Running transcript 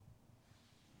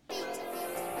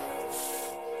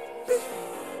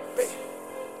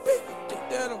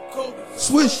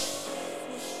Swish.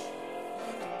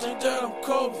 Think that I'm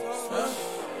Kobe,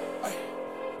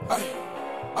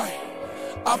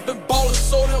 I've been ballin'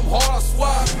 so damn hard, I swear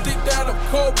I think that I'm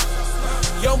Kobe.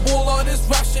 Young bull on this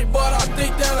rap shit, but I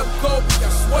think that I'm Kobe.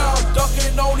 I swear I'm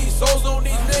dunking on these hoes, on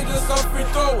these niggas, I'm free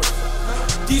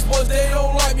throwing. These boys, they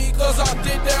don't like me, cause I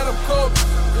think that I'm Kobe.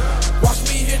 Watch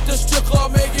me hit the strip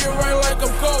club, make it rain like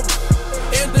I'm Kobe.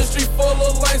 Industry full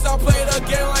of lanes, I play the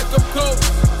game like I'm Kobe.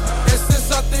 And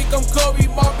since I think I'm Kobe,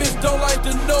 my bitch don't like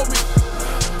to know me.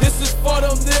 This is for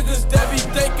them niggas that be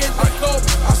thinking they Kobe.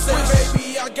 I say,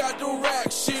 baby, I got the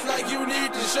rack. She like, you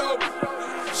need to show me.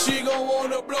 She gon'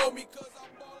 wanna blow me cause I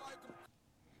ball like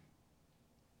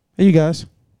a... Hey, you guys.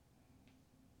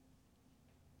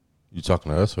 You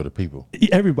talking to us or the people?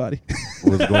 Everybody.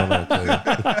 What's going on, Clay?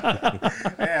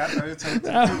 Yeah,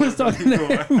 I was talking to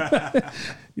everybody.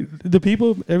 The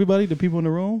people, everybody, the people in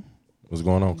the room. What's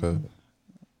going on, cuz?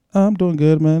 I'm doing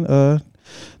good, man.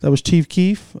 That was Chief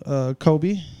Keef,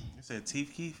 Kobe. You said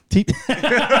Chief Keef?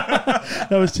 That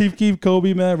was Chief Keef,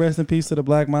 Kobe, man. Rest in peace to the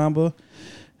Black Mamba.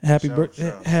 Happy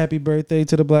birthday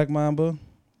to the Black Mamba.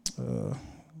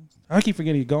 I keep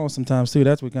forgetting he's gone sometimes too.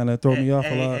 That's what kind of throw me off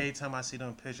a lot. Every time I see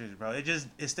them pictures, bro, it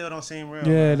still don't seem real.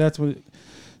 Yeah, man. that's what.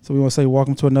 So we want to say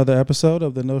welcome to another episode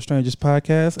of the No Strangers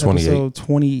Podcast, 28. episode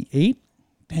 28.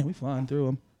 Damn, we flying through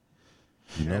them.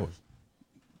 You know it.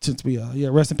 Since we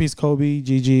rest in peace, Kobe,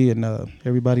 Gigi, and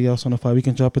everybody else on the fight. We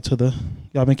can jump into the.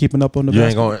 Y'all been keeping up on the. You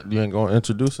ain't gonna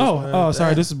introduce us? man?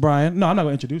 Sorry. This is Brian. No, I'm not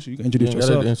gonna introduce you. You can introduce You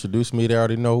yourself. gotta introduce me. They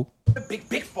already know.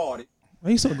 Big 40. Why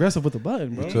are you so aggressive with the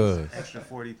button, bro? Because Extra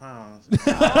 40 pounds. this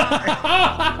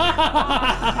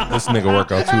nigga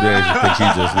work out 2 days. You think he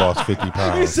just lost 50 He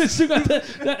pounds? said you got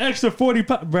that extra 40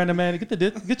 pounds. Brandon, man,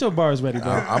 get your bars ready,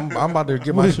 bro. I'm about to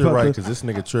get my shit right because this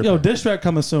nigga tripping. Yo, diss track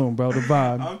coming soon, bro. The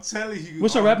vibe. I'm telling you.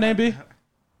 What's your rap name, B?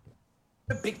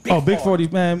 Big 40, 40.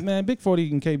 man. Big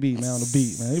 40 and KB, man, on the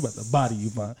beat, man. He about to body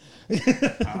you, man.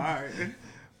 All right.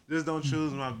 Just don't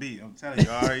choose my beat. I'm telling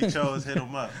you. I already chose Hit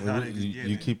 'Em Up. Now they can get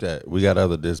You it. keep that. We got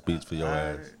other diss beats for your All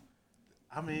ass. right.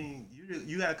 I mean,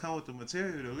 you gotta come with the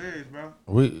material, the lyrics, bro.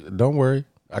 Don't worry.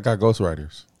 I got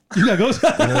ghostwriters. You got ghost.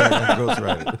 Yeah, I got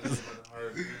ghostwriters.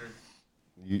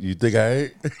 You think I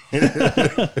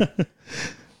ain't?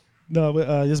 No,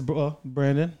 but just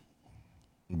Brandon.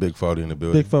 Big 40 in the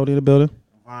building. Big 40 in the building.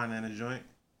 Vine and a joint.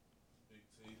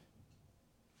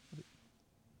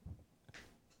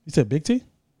 You said Big T?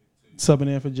 Subbing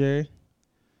in for Jerry.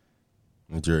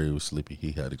 And Jerry was sleepy.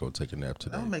 He had to go take a nap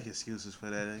today. Don't make excuses for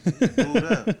that. He booed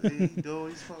up. He do what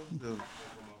he's supposed to do.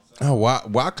 Oh,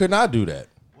 why couldn't I do that?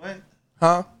 What?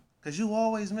 Huh? Cause you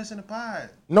always missing the pod.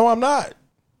 No, I'm not.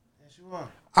 Yes, you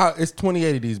are. It's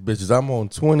 28 of these bitches. I'm on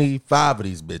 25 of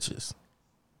these bitches.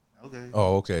 Okay.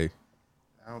 Oh, okay.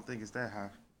 I don't think it's that high.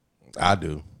 I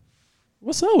do.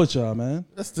 What's up with y'all, man?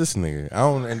 That's this nigga. I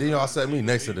don't. And then y'all set me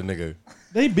next to the nigga.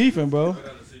 They beefing, bro.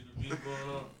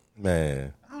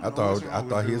 Man, I know what's wrong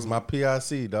thought with he was dude. my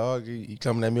PIC dog. He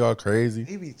coming at me all crazy.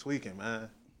 He be tweaking, man.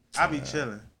 I be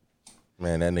chilling.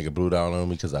 Man, that nigga blew down on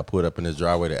me because I pulled up in his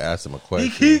driveway to ask him a question.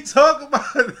 He keep talking about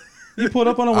it. You pulled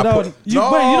up on them I without. put- You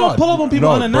don't pull up on people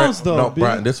unannounced, Brent, though. No, B.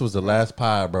 Brian, this was the last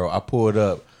pod, bro. I pulled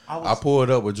up. I was- pulled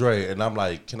up with Dre, and I'm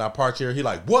like, "Can I park here?" He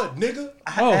like, "What, nigga?"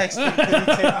 I asked him, could he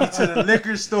take me to the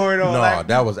liquor store though? No, like,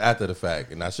 that was after the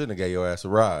fact, and I shouldn't have gave your ass a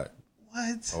ride.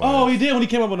 what? Oh, he did when he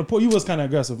came up on the porch. You was kind of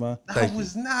aggressive, man. Thank I you.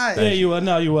 was not. Yeah, you was.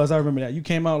 No, you was. I remember that. You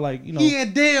came out like, you know. He a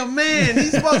damn man.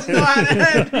 He's supposed to know how to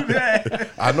handle that.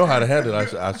 I know how to handle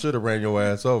it. I should have ran your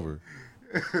ass over.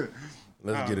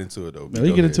 Let's get into it though. Yeah,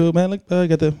 we get into it, man. Look,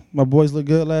 my boys look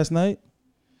good last night.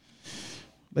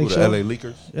 Who, the LA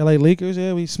Leakers? LA Lakers,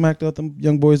 yeah, we smacked up them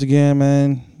young boys again,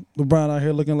 man. LeBron out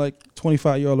here looking like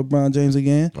 25-year-old LeBron James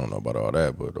again. I don't know about all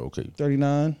that, but okay.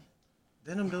 39.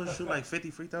 Didn't them dudes shoot like 50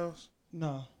 free throws?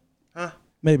 No. Huh?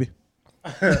 Maybe.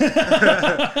 They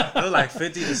were like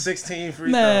 50 to 16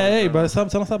 free throws. Hey, bro. bro, tell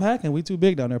them stop hacking. We too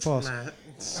big down there, pause.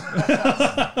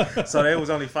 Nah. So they was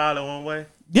only fouling one way?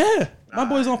 Yeah, my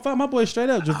boys on fire. My boys straight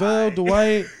up. JaVale,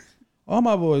 Dwight, all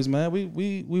my boys, man.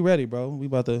 We ready, bro. We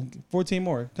about to 14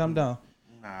 more. Calm down.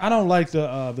 I don't like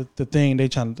the thing they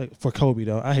trying to for Kobe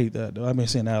though. I hate that though. I've been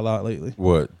seeing that a lot lately.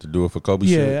 What, to do it for Kobe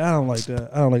shit? Yeah, I don't like that.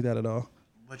 I don't like that at all.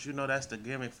 But you know that's the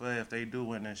gimmick for if they do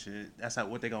win that shit. That's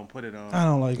what they gonna put it on. I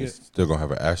don't like It's it. still gonna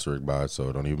have an asterisk by it, so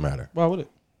it don't even matter. Why would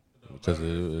it? Because it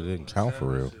didn't count for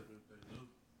real.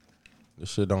 This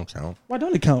shit don't count. Why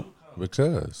don't it count?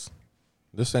 Because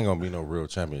this ain't gonna be no real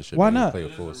championship. Why You not? play a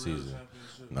full season.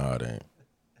 No, it ain't.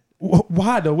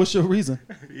 Why though? What's your reason?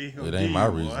 It ain't my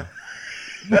reason.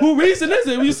 Who reason is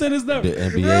it? You said it's The never.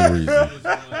 NBA reason.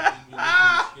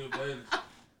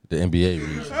 The NBA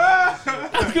reason.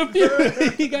 I'm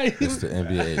confused. It's the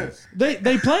NBA.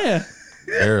 They playing.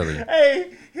 Barely.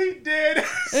 Hey, he did. You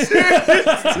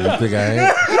think I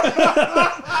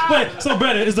ain't? Wait, so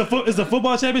Brandon, is the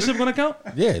football championship gonna count?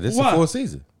 Yeah, this is Why? a full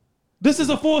season. This is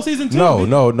a full season too.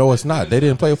 No, it's not. They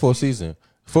didn't play a full season.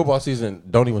 Football season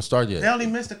don't even start They yet. only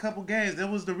missed a couple games. That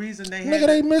was the reason they had. Nigga,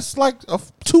 they missed like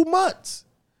 2 months.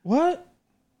 What?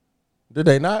 Did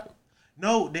they not?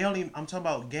 No, they only. I'm talking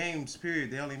about games.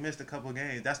 Period. They only missed a couple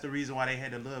games. That's the reason why they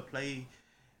had to play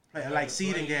like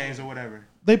seeding games or whatever.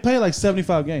 They played like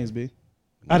 75 games, B.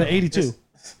 Out of 82.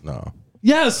 No.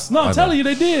 Yes. No, I'm I telling know.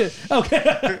 you they did.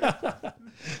 Okay.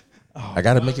 I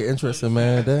gotta make it interesting,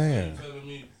 man. Damn. Telling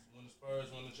me when the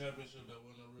Spurs won the championship, that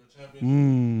wasn't a real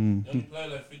championship. They only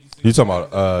played like 56. You talking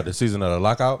about the season of the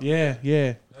lockout? Yeah.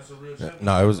 That's a real championship.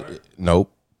 No, it was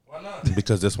nope. Why not?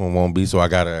 Because this one won't be, so I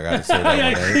gotta say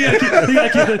that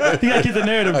one. He gotta keep the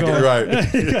narrative Okay, going. right.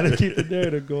 He gotta keep the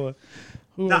narrative going.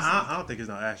 Who No, else? I don't think it's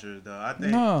no asterisk though. I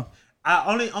think No.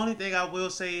 only thing I will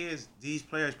say is these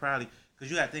players probably,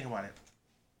 because you got to think about it.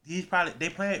 They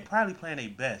probably playing their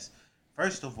best.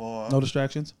 First of all, No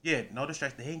distractions. yeah, no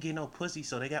distraction. They ain't getting no pussy,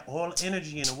 so they got all the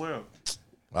energy in the world.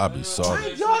 I'll be sorry.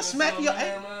 Hey, y'all smacking your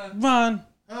ass, ass, man. Vaughn.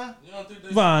 huh, You don't think they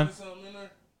Vaughn. should get something in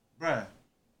there? bruh?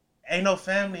 Ain't no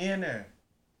family in there.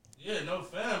 Yeah, no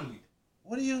family.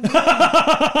 What do you mean?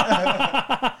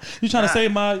 You trying to say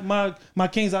my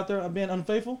kings out there are being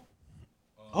unfaithful?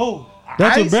 Oh, That's I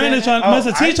what ain't Brandon saying that.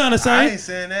 Master T trying to say. I ain't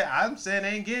saying that. I'm saying they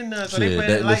ain't getting none, so they Shit,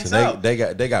 playing the lights listen, out.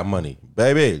 they got money,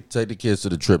 baby. Take the kids to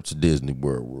the trip to Disney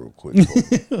World real quick.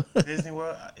 Disney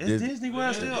World. Is Disney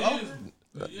World still open?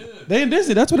 Yeah. They in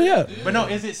Disney. That's what they at. But no,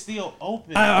 is it still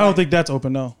open? I don't think that's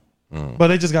open, no. But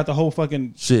they just got the whole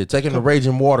fucking Shit, taking the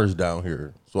Raging Waters down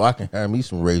here, so I can have me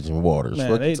some Raging Waters. man.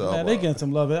 Fuck They you talking man, they about? getting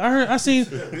some love. I seen.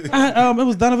 It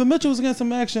was Donovan Mitchell was getting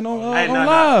some action on Hey, on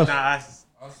live.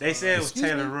 They said it was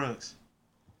Taylor Rooks.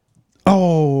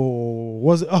 Oh,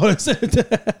 was it? Oh, they said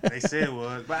that. They said it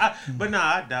was, but nah,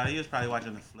 I doubt it. He was probably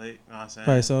watching the flick. You know what I'm saying?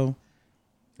 Right. So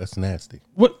That's nasty.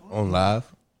 what? On live,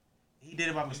 He did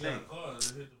it by mistake. It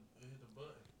hit the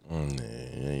button.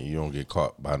 nah, you don't get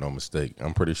caught by no mistake.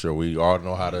 I'm pretty sure we all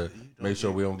know how to make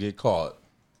sure we don't get caught.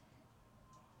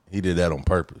 He did that on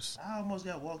purpose. I almost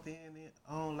got walked in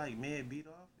on like mad beat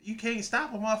off. You can't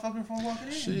stop a motherfucker from walking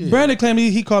in. Shit. Brandon claimed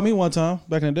he called me one time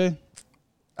back in the day.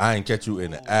 I ain't catch you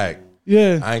in the act.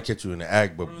 Yeah, I ain't catch you in the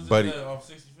act, but Where was buddy, it at, off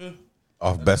 65th?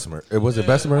 off Bessemer. It was it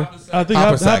Bessemer? I think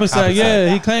Hoppensack, Hoppensack.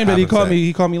 Yeah, he claimed that he called Hoppensack. me.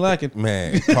 He called me lacking.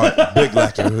 Man, caught big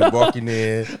lacking walking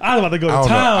in. I was about to go to I don't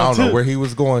know. town I don't know too. where he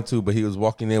was going to, but he was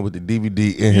walking in with the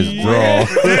DVD in his drawer.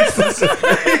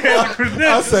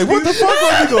 I say, what the fuck?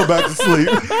 Why you go back to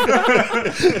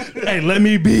sleep? Hey, let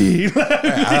me be.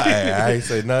 I ain't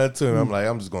say nothing to him. I'm like,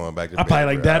 I'm just going back to I bed, probably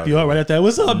like bro. dap you up right after that.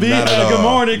 What's up, B? Not at Good all.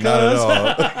 morning, Not at cuz.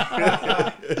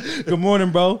 all. Good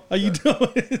morning, bro. How you doing?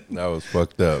 That was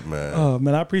fucked up, man. Oh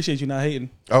man, I appreciate you not hating.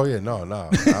 Oh yeah, no.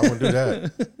 I wouldn't do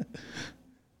that.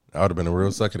 I would have been a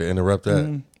real sucker to interrupt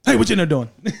that. Hey, what you in there doing?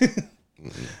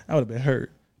 I would have been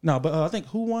hurt. No, but I think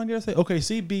who won yesterday?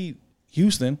 OKC beat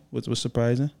Houston, which was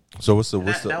surprising. So what's That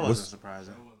wasn't what's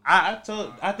surprising. I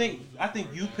think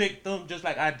you picked them just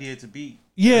like I did to beat.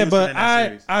 Yeah, Houston but in that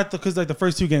series. I because like the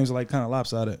first two games were like kind of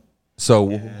lopsided. so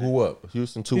who up?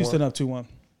 Houston 2-1? Houston up 2-1.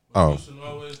 Oh, Houston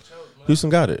always choke, man. Houston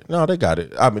got it. No, they got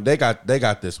it. I mean, they got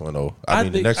this one though. I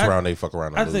mean, the think- next round they fuck around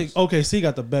and I lose. think OKC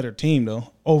got the better team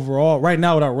though overall right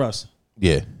now without Russ.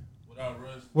 Yeah, Without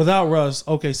Russ. Without Russ,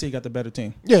 OKC got the better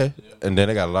team. yeah. And then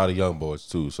they got a lot of young boys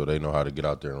too, so they know how to get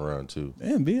out there and run too.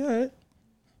 Damn, be all right.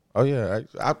 Oh yeah,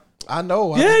 I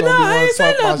know. Yeah, just don't no, be I wanting ain't to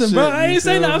say talk my nothing, shit, bro. I you ain't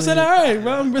say feel nothing. I'm me? saying all right,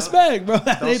 bro. Respect, bro.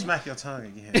 Don't smack your tongue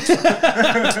again.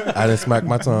 I didn't smack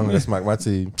my tongue. I didn't smack my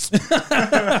teeth.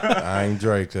 I ain't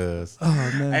Drake, cuz. Oh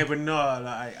man. Hey, but no,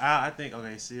 like, I think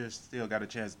still got a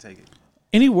chance to take it.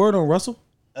 Any word on Russell?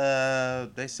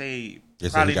 They say They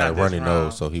said probably he got a not this runny round.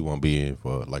 nose, so he won't be in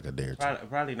for like a day or two.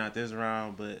 Probably not this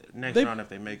round, but next They- round if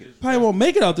they make it. Probably won't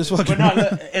make it out this fucking. But no,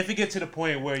 look, if it get to the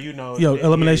point where Yo,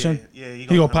 elimination. yeah, He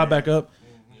gonna come pop in. back up.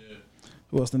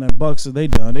 Who else in that Bucks? They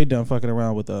done. They done fucking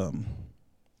around with the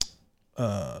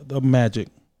Magic.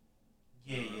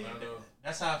 Yeah.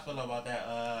 That's how I feel about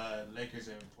that Lakers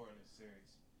and Portland series.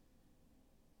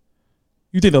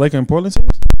 You think the Lakers in Portland series?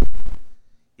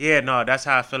 Yeah, no, that's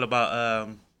how I feel about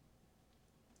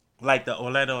like the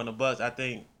Orlando and the Bucks. I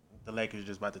think the Lakers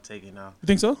just about to take it now. You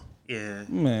think so? Yeah.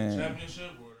 Man,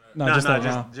 Championship or that? no, No, just that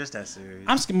just, round. just that series.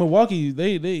 I'm scared. Milwaukee.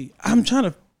 They. I'm trying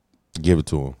to. Give it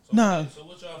to him. Nah. So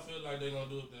what y'all feel like they gonna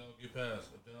do if they don't get past?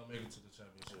 If they don't make it to the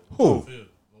championship? Who? What y'all feel?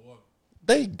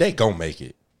 Milwaukee. They gon' make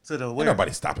it. To the Ain't where?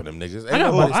 nobody stopping them niggas. Ain't I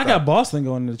nobody got stopping- Boston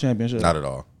going to the championship. Not at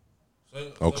all.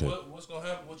 So Okay. what's gonna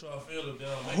happen? What y'all feel if they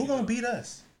don't make Who it, gonna though? beat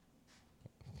us?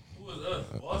 Who is us?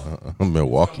 Boston.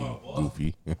 Milwaukee, Talking about Boston?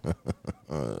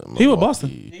 goofy. He with Boston.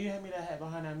 Did you hand me that hat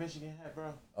behind that Michigan hat,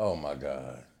 bro? Oh my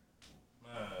god,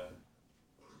 Man.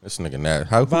 this nigga nasty.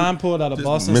 How Vaughn pulled out a this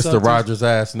Boston. Mr. Celtics. Rogers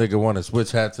ass nigga want to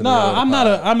switch hats? No, I'm not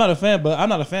a fan, but I'm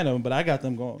not a fan of them. But I got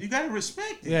them going. You gotta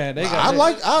respect it. Yeah, they got. I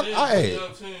like. They a Hey,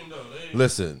 young team, though. They-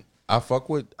 listen. I fuck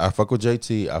with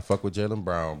JT. I fuck with Jaylen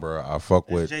Brown, bro. I fuck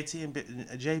with. JT and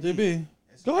JB. JB.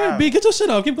 Go ahead, B. Get your shit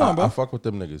up. Keep going, I bro. fuck with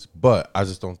them niggas, but I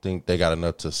just don't think they got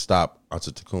enough to stop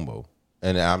Antetokounmpo.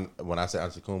 And when I say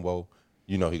Antetokounmpo,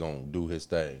 you know he gonna do his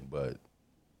thing, but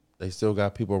they still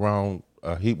got people around.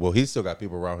 He still got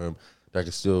people around him that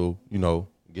can still,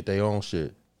 get their own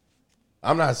shit.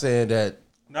 I'm not saying that.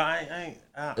 No, I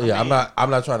ain't. I'm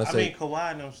not trying to I say. mean,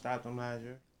 Kawhi them stopped them last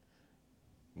year.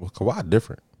 Well, Kawhi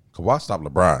different. Kawhi stopped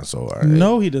LeBron, so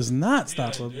No, he does not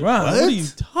stop LeBron. What are you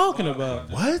talking about?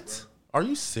 What? Are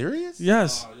you serious?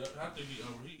 Yes. I think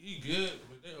he good,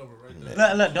 but they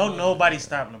overrated. Look, don't nobody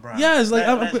stop LeBron. Yeah, it's like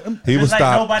He was like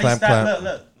stopped. nobody Clamp, stopped. clamp.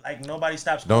 Look, like nobody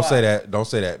stops. Don't Kawhi. say that. Don't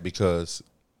say that because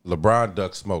LeBron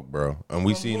ducked smoke, bro, and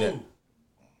we seen that.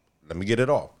 Let me get it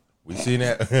off. We seen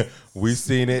that. We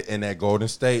seen it in that Golden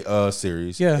State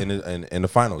series. Yeah. In the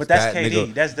finals. But that's that KD.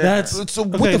 nigga- That's different. That's So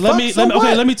what okay. the Let fuck? me So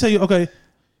what? let me tell you. Okay,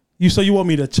 you want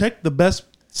me to check the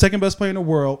second best player in the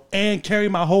world and carry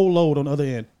my whole load on the other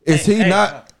end? Is he Hey,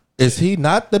 not? Is he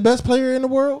not the best player in the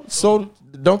world? So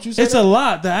don't you say It's that? a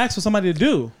lot to ask for somebody to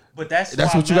do. But that's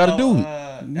That's why what you gotta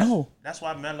Melo, do. No. That's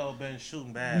why Melo been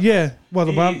shooting bad. Yeah. Well,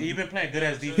 LeBron. He been playing good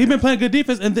as defense. He been playing good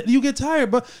defense, and you get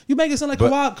tired, but you make it sound like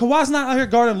But- Kawhi's not out here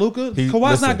guarding Luka. He-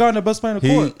 Kawhi's listen, not guarding the best player in the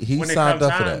court. He when it signed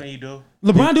comes up for time, that. he do.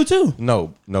 LeBron do too.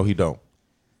 No, he don't.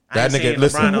 I That ain't nigga, seen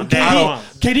listen. LeBron on day I don't- one.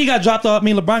 KD got dropped off.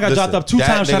 LeBron got dropped up two that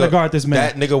times trying to nigga- guard this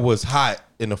man. That nigga was hot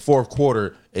in the fourth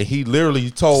quarter, and he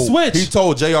literally told Switch. He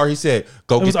told JR. He said,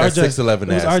 "Go It get was that RJ. 6'11"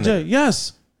 It was ass RJ. nigga."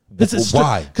 Yes.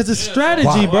 Why? Because it's Yeah, strategy,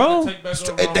 so why bro. they take back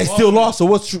over They on still Boston?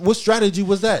 lost. So what strategy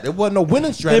was that? It wasn't no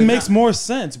winning strategy. It makes more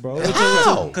sense, bro.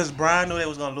 How? Because Brian knew they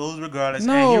was gonna lose regardless.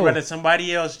 No. And he rather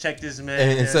somebody else check this man.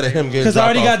 And instead of him getting Because I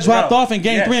already got dropped dropped off in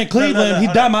game 3 in Cleveland.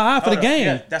 He dyed my eye for the game.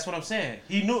 Yeah, that's what I'm saying.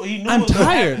 He knew. I'm it was gonna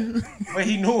tired. happen, but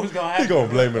he knew it was gonna happen. He gonna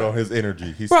blame it on his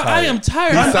energy. He's Bro, tired. I am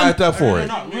tired. He I'm- signed up for it.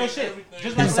 No, real shit. Just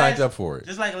He like signed last, up for it.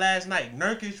 Just like last night,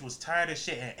 Nurkic was tired of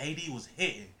shit and AD was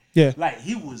hitting. Yeah. Like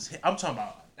he was. I'm talking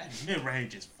about that mid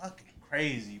range is fucking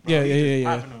crazy, bro. Yeah, He yeah, just yeah,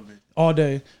 yeah. popping them bitches. All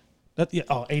day.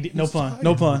 Oh, AD. No pun.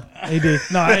 No pun. AD.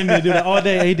 No, I didn't mean to do that. All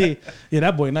day, AD. Yeah,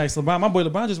 that boy nice.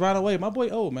 LeBron just ran away. My boy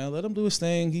old, man. Let him do his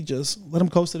thing. He just let him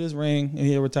coast to this ring and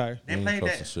he'll retire. They ain't played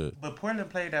close to that, shit. but Portland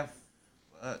played that.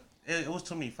 It was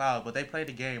too many fouls, but they played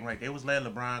the game right. They was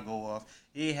letting LeBron go off.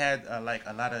 He had like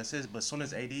a lot of assists, but as soon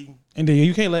as AD, And then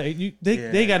you can't let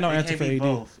they got no it answer can't for be AD.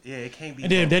 both. Yeah, it can't be.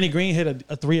 And then if both. Danny Green hit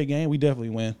a 3 a game, we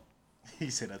definitely win. He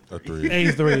said A a three.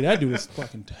 83. That dude is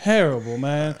fucking terrible,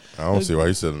 man. I don't see why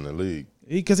he's still in the league.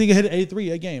 Because he can hit an 83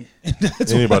 a game.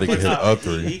 That's Anybody why- can hit a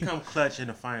three. He come clutch in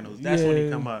the finals. That's when he Yeah.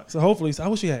 come up. So hopefully, I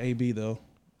wish we had AB though.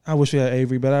 I wish we had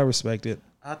Avery, but I respect it.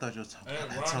 I thought you was talking Hey,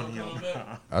 about Rondo Antonio. coming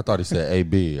back. I thought he said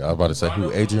AB. I was about to say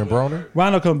who? Adrian Broner?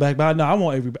 Rondo come back, but no, I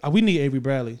want Avery. We need Avery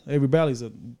Bradley. Avery Bradley's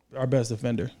our best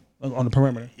defender on the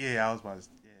perimeter. Yeah, I was about to.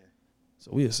 Yeah.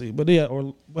 So we'll see. But yeah,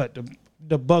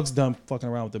 the Bucks done fucking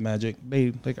around with the Magic.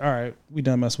 They like, all right, we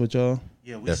done messing with y'all.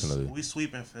 Yeah, Definitely. we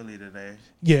sweeping Philly today.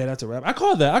 Yeah, that's a wrap. I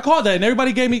called that, and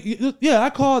everybody gave me. Yeah,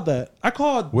 I called that. I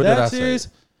called What that did I series. say?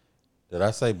 Did I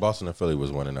say Boston and Philly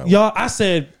was winning that? Y'all, I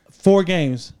said 4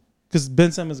 games because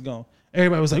Ben Simmons gone.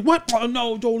 Everybody was like, "What? Oh,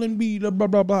 no, Joel Embiid, blah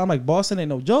blah blah." I'm like, Boston ain't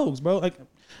no jokes, bro. Like,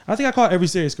 I think I called every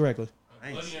series correctly.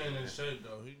 But he ain't in shape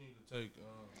though. He need to take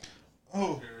Oh.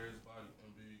 care of his body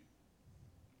and be.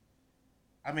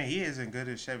 I mean, he is in good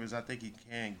as shape as I think he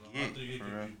can I get. think he For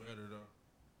could real. be better though.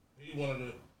 He one of the.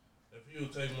 If he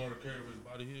would take more care of his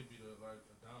body, he'd be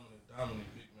a dominant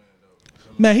big man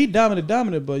though. Man, he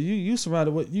dominant, but you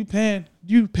surrounded what you pay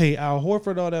Al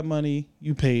Horford all that money,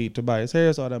 you paid Tobias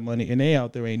Harris all that money, and they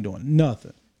out there ain't doing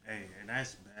nothing. Hey, and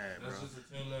that's bad, bro. That's just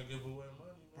a team that give away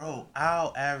money. Bro,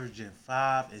 Al averaging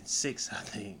 5 and 6, I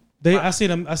think. I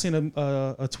seen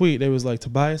a tweet. They was like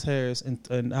Tobias Harris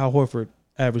and Al Horford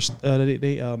averaged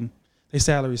they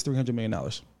salaries $300 million.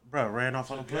 Bro, ran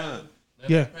off on the plug.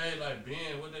 Yeah. They pay like Ben.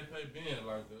 What they pay Ben?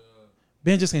 Like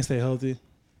Ben just can't stay healthy.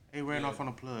 They ran off on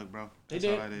the plug, bro. They That's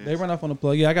all did. that is. They run off on the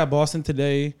plug. Yeah, I got Boston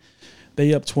today.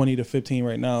 They up 20-15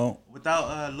 right now.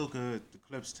 Without Luka, the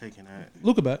Clips taking that.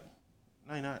 Luka back.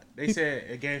 No, you're not. They said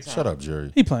a game time. Shut up,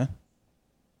 Jerry. He playing.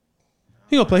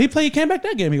 He gonna play. He came back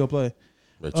that game. He gonna play.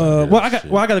 Well, I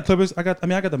got the Clippers. I got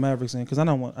the Mavericks in because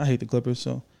I hate the Clippers.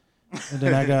 So, and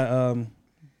then I got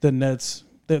the Nets.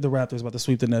 The Raptors about to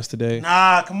sweep the Nets today.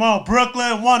 Nah, come on,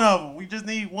 Brooklyn, one of them. We just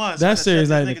need one. That series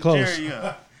not even close.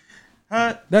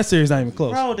 Huh? That series not even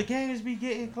close. Bro, the games be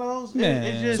getting close. Man.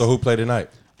 It's just, So who played tonight?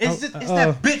 it's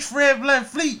that bitch Fred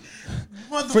VanVleet.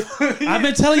 I've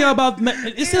been telling y'all about.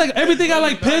 It's like everything I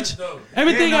like pitch,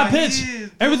 everything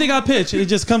I pitch. It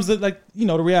just comes to the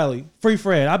reality. Free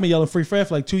Fred. I've been yelling Free Fred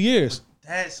for like 2 years.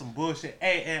 That's some bullshit.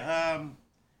 Hey, and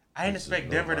I didn't expect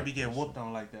Denver to be getting whooped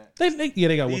on like that. They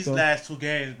got whooped These on. last 2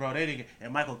 games, bro, they didn't get.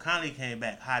 And Michael Conley came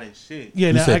back hot as shit. Yeah,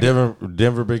 You now, said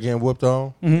Denver been getting whooped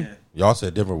on? Yeah. Y'all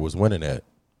said Denver was winning that.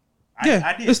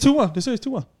 I did. It's 2-1. The series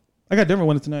 2-1. I got Denver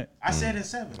winning tonight. I said in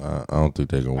 7. I don't think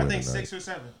they're going to I win think tonight. 6 or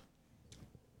 7.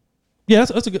 Yeah,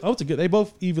 that's a good. They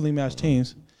both evenly matched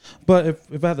teams. But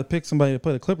if I had to pick somebody to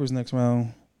play the Clippers next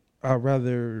round, I'd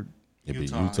rather. It'd be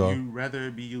Utah. You'd rather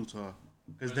it be Utah.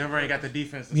 Because Denver ain't got the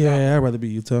defense to stop. Yeah, I'd rather be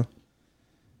Utah.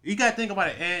 You got to think about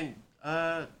it. And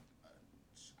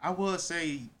I would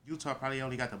say Utah probably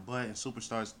only got the butt and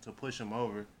superstars to push them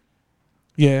over.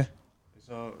 Yeah,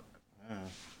 So,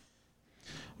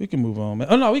 we can move on, man.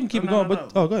 Oh no, we can keep it going.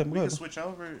 But go ahead. We Go can ahead. switch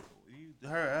over.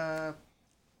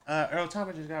 Earl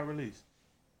Thomas just got released.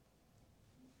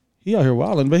 He out here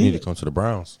wilding, but He he. need to come to the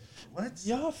Browns. What?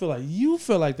 Y'all feel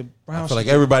like the Browns. I feel like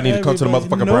everybody need to come to the motherfucking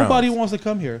Browns. Nobody wants to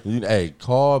come here. Hey,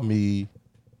 call me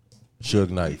Suge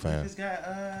Knight We fan. just got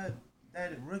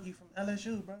that rookie from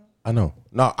LSU, bro. I know.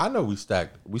 No, I know we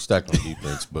stacked. We stacked on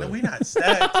defense, but We not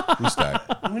stacked. we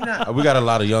stacked. we not. We got a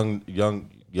lot of young Bro,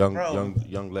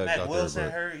 legs Matt out Wilson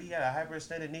there. hurt. He got a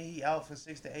hyperextended knee. He out for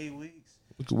 6 to 8 weeks.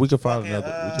 But we could find Fucking,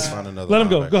 another. We could find another. Let him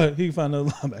go. linebacker Go ahead. He can find another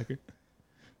linebacker.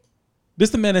 This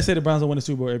the man that said the Browns will win the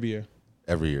Super Bowl every year.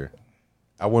 every year.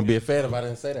 I wouldn't be a fan if I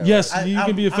didn't say that. Yes, I- you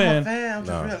can be a fan. I'm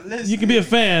No. just realistic. You can be a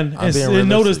fan I'm being and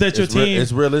notice realistic. that your team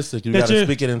It's realistic. You that got to your-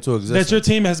 speak it into existence. that your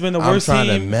team has been the I'm worst trying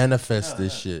to team. manifest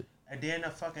this shit. And then the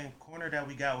fucking corner that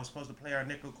we got was supposed to play our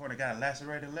nickel corner got a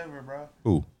lacerated liver, bro.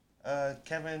 Who?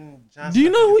 Kevin Johnson. Do you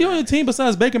know who on your team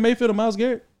besides Baker Mayfield and Miles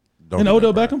Garrett? Don't And do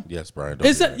Odell that, Brian. Beckham? Yes, Brian. Don't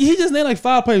Is do that he just named like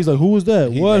 5 players? Like who was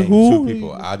that? He What? named Who? 2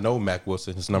 people. I know Mac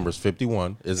Wilson. His number is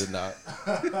 51. Is it not?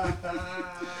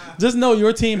 Just know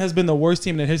your team has been the worst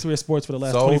team in the history of sports for the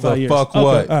last So 25 the years. fuck Okay.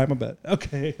 what? All right, my bad.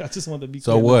 Okay, I just wanted to be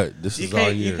So clear. what? This You is all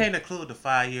can't, year. you can't include the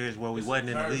 5 years where we wasn't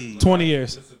in the league. 20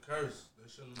 years. It's a curse. They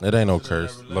shouldn't- It ain't no they should've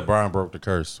curse. never let LeBron broke the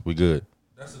curse. We good.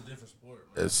 That's a different sport,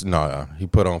 man. It's no. He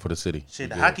put on for the city. Shit,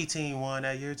 the We good. hockey team won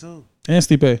that year too. And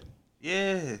Stipe.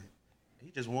 Yeah, he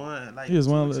just won. Like He just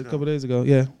 2 won weeks a ago. couple days ago.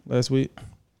 Yeah, last week.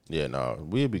 Yeah, no,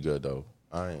 we'd be good though.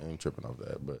 I ain't tripping off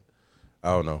that, but I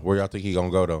don't know where y'all think he gonna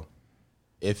go though.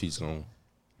 If he's gonna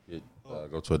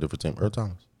go to a different team, Earl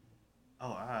Thomas.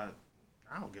 Oh, I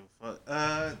don't give a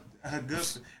fuck. Good.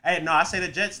 Hey, no, I say the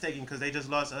Jets taking because they just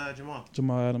lost Jamal.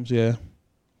 Jamal Adams. Yeah.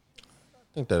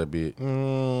 I think that'd be.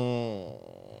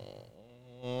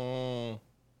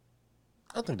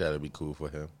 I think that'd be cool for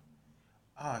him.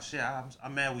 Oh shit,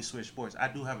 I'm mad we switched sports. I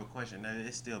do have a question.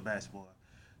 It's still basketball.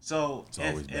 So It's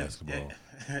always basketball.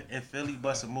 If Philly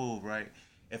busts a move, right?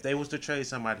 If they was to trade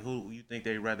somebody, who you think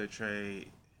they'd rather trade,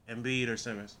 Embiid or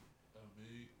Simmons?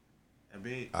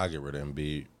 Embiid. I get rid of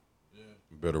Embiid. Yeah.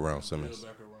 Build around Build Simmons.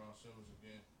 back around Simmons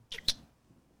again.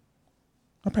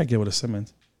 I'll probably get with a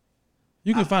Simmons.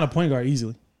 You can find a point guard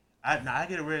easily. I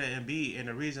get rid of Embiid, and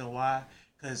the reason why,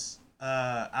 because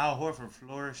Al Horford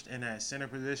flourished in that center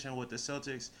position with the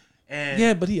Celtics, and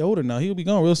Yeah, but he older now. He'll be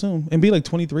gone real soon. And be like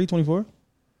 23, 24.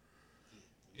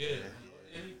 Yeah. And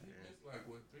he missed like,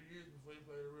 3 years before he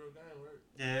played a real game, right?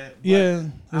 yeah, but Yeah,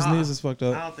 his I- knees is fucked I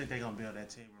up. don't think they're gonna build that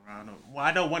team around him. Well,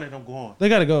 I know one of them going. They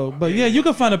gotta go. But yeah, you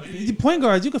can find a point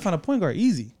guard. You can find a point guard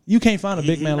easy. You can't find a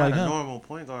big He man not like a him. normal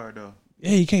point guard though.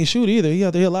 Yeah, he can't shoot either. He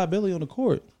out there a liability on the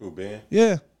court. Who, Ben?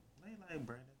 Yeah. They like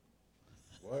Brandon.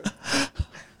 What?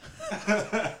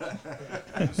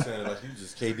 You saying it like you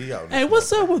just KD out. Hey,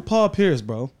 what's up with Paul Pierce,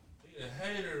 bro? He a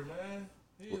hater, man.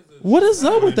 He is a What is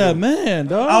up with that man,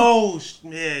 dog? Oh,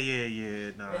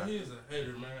 yeah. Nah. Bro, he is a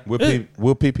hater, man.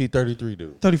 What PP 33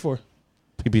 do? 34.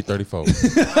 PP 34. No,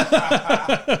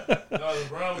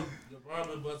 LeBron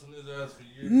been busting his ass for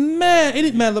years. Man,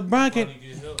 LeBron can't. Trying to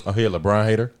get help. Oh, he a LeBron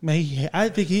hater? Man, I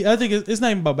think it's not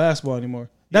even about basketball anymore.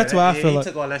 That's why I feel he like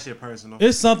took all that shit personal.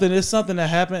 it's something that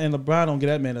happened, and LeBron don't get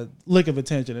that man a lick of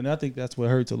attention, and I think that's what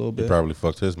hurts a little He bit. probably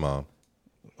fucked his mom.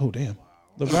 Oh damn,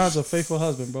 LeBron's a faithful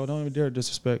husband, bro. Don't even dare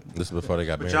disrespect. This is before they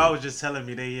got But married. y'all was just telling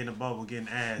me they in the bubble getting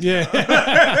ass. Yeah,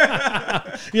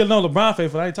 yeah. No, LeBron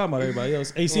faithful. I ain't talking about everybody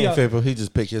else. AC He out. faithful. He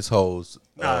just picked his hoes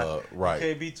Nah, right.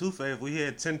 Can't be too faithful. We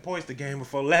had 10 points the game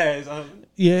before last.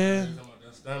 Yeah, Talking about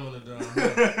that's stamina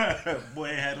down. Boy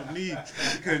had him knee.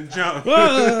 He couldn't jump.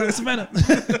 Savannah.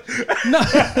 No.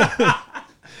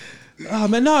 Oh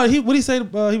man, no. What he said?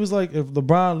 He was like, if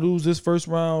LeBron loses this first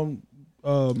round,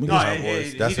 No,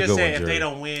 Boys, he that's a just good said one, if Jerry. they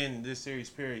don't win this series,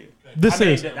 period. This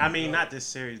series. I mean, not this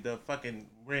series. The fucking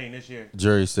ring this year.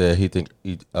 Jerry said he think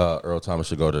Earl Thomas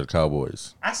should go to the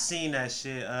Cowboys. I seen that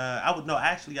shit.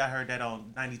 Actually, I heard that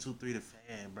on 92.3 The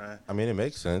Fan, bro. I mean, it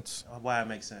makes sense. Why it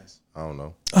makes sense? I don't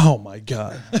know. Oh my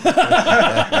god.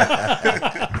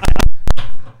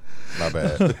 My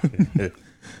bad.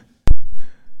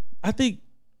 I think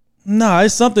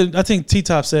it's something. I think T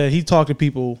Top said he talked to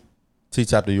people.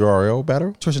 T-Top the URL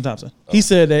battle? Tristan Thompson. He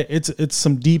said that it's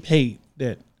some deep hate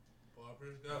that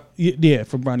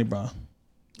from Bronny Brown.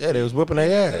 Yeah, they was whipping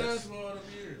their ass. That's all them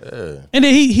years. Yeah. And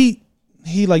then he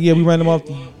like we ran them off.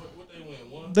 What they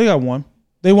win? One? They got one.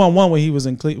 They won one when he was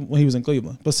in Cleveland.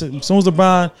 But as soon as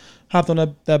LeBron hopped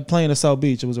on that plane to South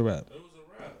Beach, it was a wrap. It was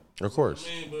a wrap. Of course. I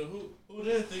mean, but who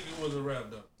didn't think it was a wrap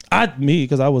though?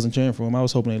 Because I wasn't cheering for him. I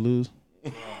was hoping they lose.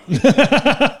 Them niggas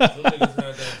had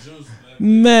that juice.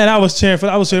 Man, I was cheering for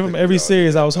them every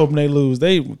series. I was hoping they lose.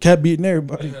 They kept beating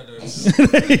everybody.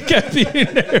 They kept beating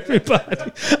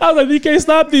everybody. I was like, you can't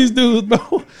stop these dudes, bro.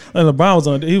 And LeBron was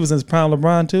on. He was in his prime.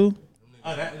 LeBron too.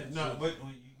 But you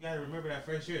gotta remember that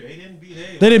first year they didn't beat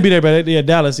everybody. They didn't beat everybody. Yeah,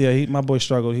 Dallas. Yeah, my boy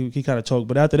struggled. He kind of choked.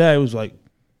 But after that, it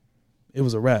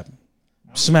was a wrap.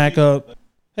 Smack up.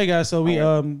 Hey guys, so we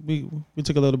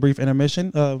took a little brief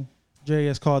intermission. Jerry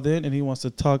has called in and he wants to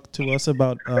talk to us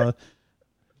about.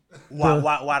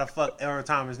 Why the fuck Earl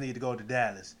Thomas need to go to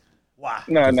Dallas? Why?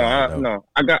 No.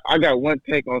 I got one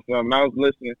take on something. I was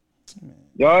listening.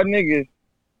 Y'all niggas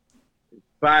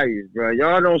biased, bro.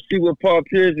 Y'all don't see what Paul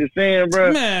Pierce is saying,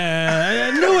 bro.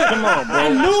 Man, I knew it. Come on, bro.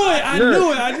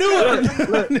 I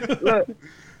knew it.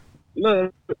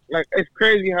 Look, like it's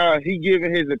crazy how he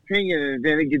giving his opinion and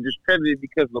then it gets discredited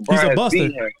because He's a LeBron has buster.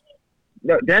 beat him.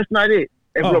 No, that's not it.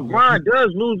 If LeBron does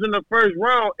lose in the first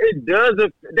round, it does.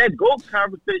 That GOAT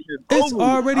conversation is It's over.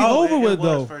 already over with,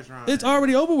 though. First round. It's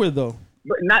already over with, though.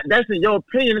 But not that's in your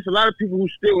opinion. There's a lot of people who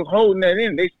still holding that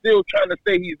in. They still trying to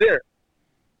say he's there.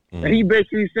 And he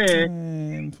basically saying,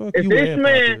 Man, fuck if you this and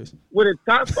man Paul with a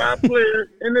top 5 player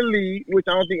in the league, which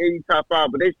I don't think 80 top 5,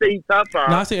 but they say he's top 5.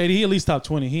 No, I say 80. He at least top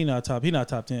 20. He not top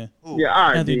 10. Yeah, all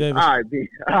right, Anthony D. All Davis. right, D.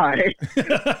 All right.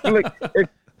 Look,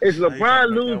 if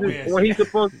LeBron loses when he's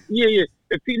supposed to,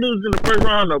 if he loses in the first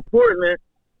round of Portland,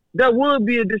 that would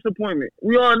be a disappointment.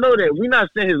 We all know that. We're not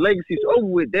saying his legacy's over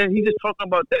with. Then he's just talking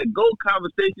about that GOAT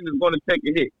conversation is going to take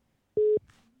a hit.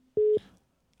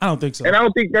 I don't think so. And I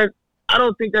don't think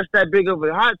that's that big of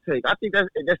a hot take. I think that's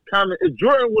common. If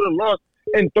Jordan would have lost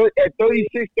at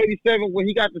 36, 37 when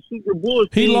he got the Super Bulls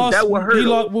he team, lost. that would hurt him.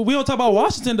 Well, we don't talk about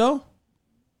Washington, though.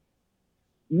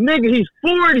 Nigga, he's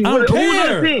 40. I don't Who was on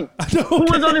care. the team? I don't Who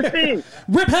was on care. the team?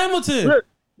 Rip Hamilton. Look,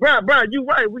 Brian, you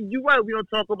right. You right. We don't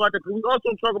talk about that because we also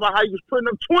talk about how he was putting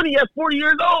up 20 at 40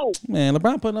 years old. Man,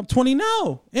 LeBron putting up 20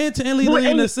 now. And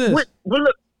leading assists. But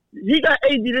look, he got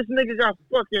 80. This nigga got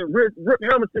fucking Rip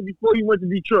Hamilton before he went to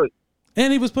Detroit.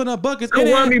 And he was putting up buckets. And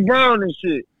Kwame Brown and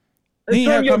shit. he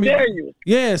had Antonio Kwame- Daniels.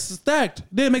 Yes, stacked.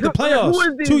 Didn't make the Who playoffs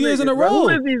is these 2 years in a niggas, bro? row. Who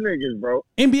is these niggas, bro?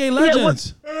 NBA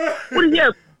legends. What did he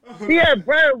have? He had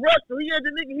Brian Russell. He had the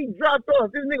nigga he dropped off.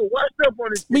 This nigga washed up on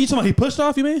his Man, you talking about he pushed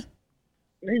off, you mean?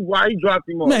 He dropped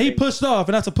him off. Man, he nigga. pushed off,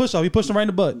 and that's a push off. He pushed him right in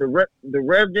the butt. The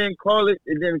ref didn't call it.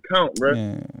 It didn't count, bro.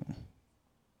 Man.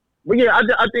 But yeah, I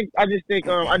just think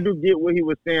I do get what he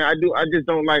was saying. I just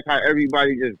don't like how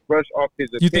everybody just brush off his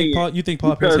opinion. You think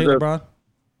Paul Pierce hate LeBron?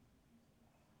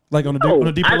 Like on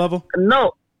a deeper level?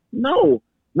 No.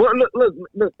 Well,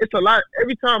 look. It's a lot.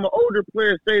 Every time an older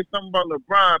player says something about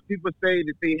LeBron, people say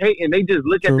that they hate, and they just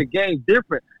look True. at the game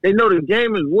different. They know the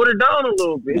game is watered down a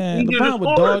little bit. Man, It's easier to LeBron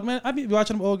would score. dog, man. I be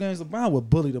watching them old games. LeBron would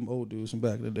bully them old dudes from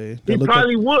back in the day. He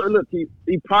probably would. Look, he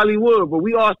probably would. But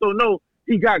we also know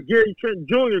he got Gary Trent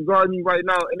Jr. guarding him right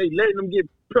now, and they letting him get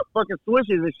fucking swishes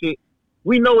and shit.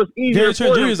 We know it's easier Gary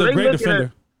Trent for Jr. him. is So a they great looking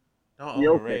defender. Don't Yeah,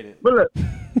 overrate okay. it. But look,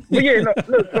 hey,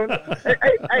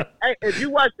 if you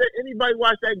watch that, anybody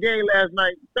watch that game last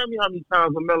night, tell me how many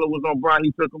times LaMelo was on Brian,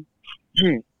 he took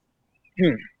him.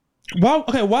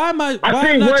 Why am I I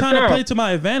think not one trying to time- play to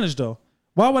my advantage, though?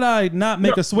 Why would I not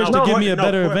make a switch to give me a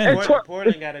better advantage?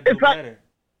 Portland got to do it's like- better.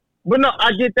 But no,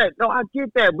 I get that.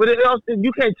 But it also,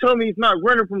 you can't tell me he's not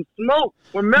running from smoke.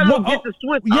 When Melo gets the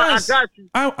switch, yes, I got you.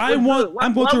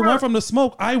 I'm going to run from the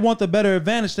smoke. I want the better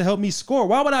advantage to help me score.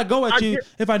 Why would I go at you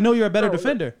if I know you're a better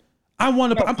defender? I'm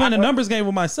playing a numbers game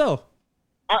with myself.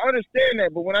 I understand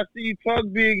that, but when I see you talk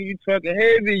big and you talking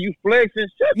heavy, you flexing,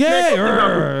 shut Yeah, the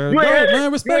fuck up.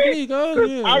 man, respect me, go.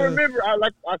 Yeah. I remember, I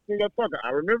see y'all talking. I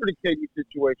remember the KD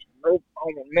situation. Nope, I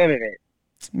don't want none of that.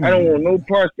 I don't want no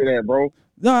parts of that, bro.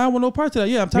 No, I want no parts of that.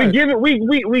 Yeah, I'm tired.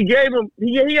 We gave him.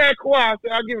 He had Kawhi.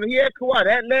 So I'll give him. He had Kawhi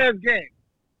that last game.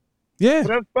 Yeah. For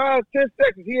them 5-10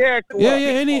 seconds, he had Kawhi. Yeah,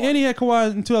 and he had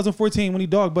Kawhi in 2014 when he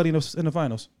dog buddy in the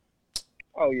finals.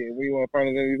 Oh yeah, we won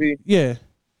Finals MVP. Yeah.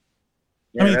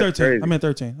 Yeah, I mean that's 13. crazy.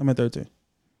 I meant 13.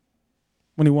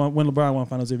 When LeBron won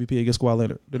Finals MVP against Kawhi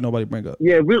Leonard, that nobody bring up.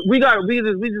 Yeah, we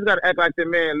just gotta act like the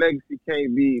man legacy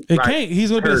can't be. It like, can't.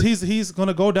 He's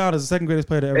gonna go down as the second greatest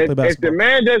player to ever play basketball. If the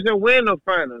man doesn't win the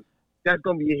finals, that's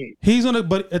gonna be a hit. He's gonna,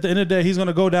 but at the end of the day, he's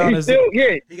gonna go down as.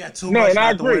 He got too much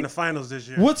not to win the finals this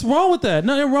year. What's wrong with that?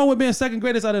 Nothing wrong with being second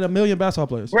greatest out of a million basketball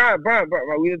players. Brian,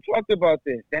 we just talked about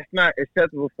this. That's not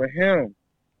acceptable for him.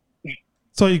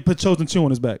 So he put Chosen 2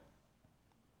 on his back.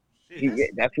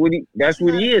 That's what he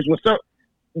is.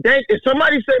 If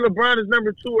somebody say LeBron is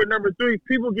number 2 or number 3,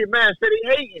 people get mad. Say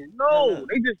they hating. No,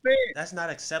 they just saying that's not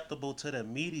acceptable to the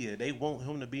media. They want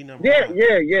him to be number 1.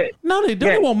 Yeah. No, they don't.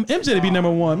 They want MJ to be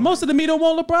number 1. Most of the media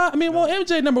want LeBron. Want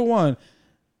MJ number 1.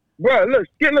 Bro,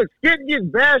 Skip gets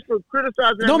bashed for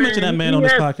criticizing that Don't mention that man on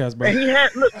this podcast, bro. He had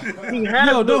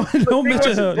No, don't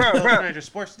mention him.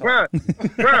 Bro,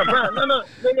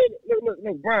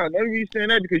 no, Brian. Let me saying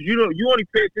that because you only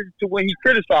pay attention to when he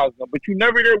criticizes them, but you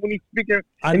never there when he's speaking.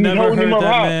 I never heard that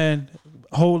man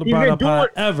hold LeBron up high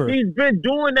ever. He's been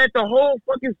doing that the whole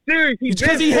fucking series.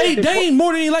 Because he hate Dame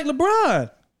more than he like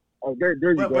LeBron. Oh, there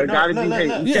you go. It gotta be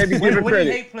hate. You can't be giving when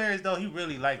credit. he hate players though, he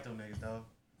really liked them niggas though.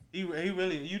 He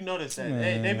really, you notice that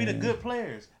they be the good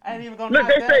players. I ain't even gonna look.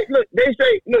 They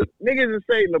say, niggas is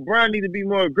saying LeBron need to be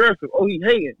more aggressive. Oh, he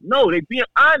hating. No, they being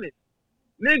honest.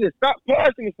 Niggas, stop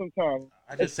passing it sometimes.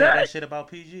 I just said that shit about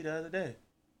PG the other day.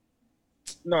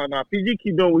 No, PG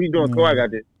keep doing what he doing. Kawhi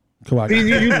got this. PG,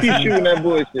 you keep shooting that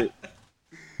bullshit.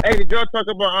 Hey, did y'all talk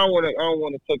about? I don't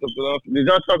want to take up the. Did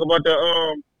y'all talk about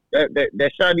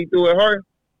that shot he threw at Harden?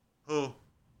 Who?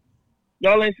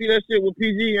 Y'all ain't see that shit with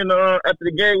PG and after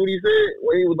the game what he said?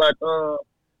 Where he was like,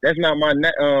 that's not my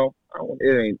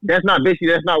that's not basically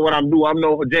that's not what I'm doing. I'm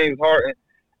no James Harden.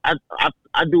 I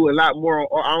do a lot more.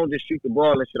 I don't just shoot the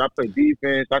ball and shit. I play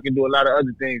defense. I can do a lot of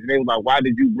other things. And they was like, why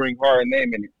did you bring Harden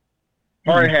name in it?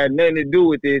 Harden had nothing to do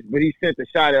with this, but he sent the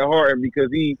shot at Harden because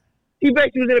he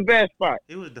basically was in a bad spot.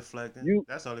 He was deflecting.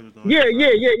 That's all he was doing. Yeah.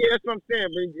 That's what I'm saying.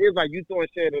 But it's like you throwing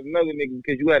shit at another nigga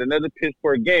because you had another piss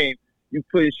poor game. You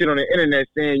putting shit on the internet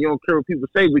saying you don't care what people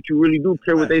say, but you really do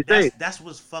care what they say. That's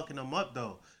what's fucking him up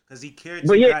though, because he cared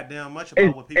too goddamn much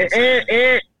about what people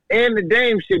say. And the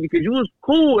Dame shit, because you was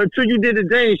cool until you did the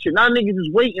Dame shit. Now niggas is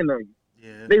waiting on you.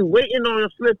 Yeah. They waiting on your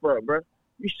slip up, bro.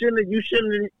 You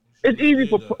shouldn't. It's easy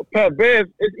for Pat Bev.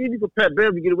 It's easy for Pat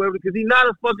Bev to get away with it because he's not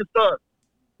a fucking star.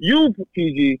 You,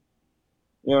 PG.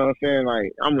 You know what I'm saying?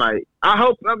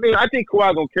 I think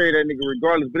Kawhi gonna carry that nigga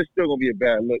regardless, but it's still gonna be a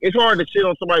bad look. It's hard to shit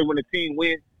on somebody when the team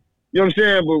wins. You know what I'm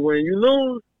saying? But when you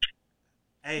lose,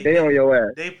 they on your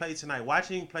ass. They play tonight. Watch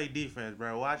him play defense,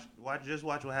 bro. Watch what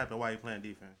happened while he playing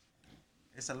defense.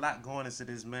 It's a lot going into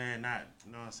this man not,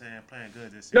 you know what I'm saying, playing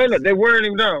good this season. No, they wearing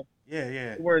him down. Yeah.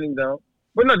 They wearing him down.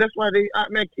 But no, that's why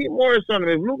keep Morris on him.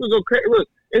 If Luka go crazy, look,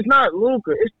 it's not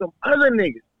Luka, it's some other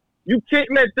niggas. You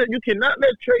cannot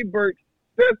let Trey Burke,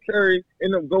 Steph Curry,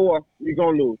 and them go off. You're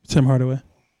gonna lose. Tim Hardaway.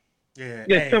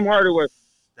 Yeah, Tim Hardaway.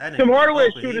 Tim Hardaway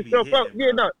shoot himself up. Him,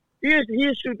 yeah, no, he'll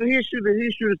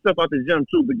shoot stuff out the gym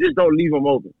too, but just don't leave him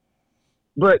open.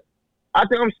 But I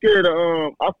think I'm scared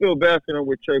of. I feel bad for them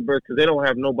with Trey Burke because they don't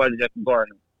have nobody that can guard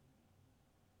him.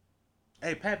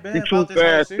 Hey, Pat Bev, he's too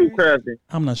fast, too crafty.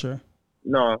 I'm not sure.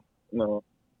 No.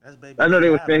 That's baby. I know they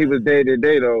were saying he was day to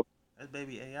day though. That's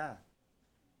baby AI.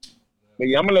 But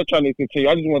yeah, I'm gonna let y'all continue.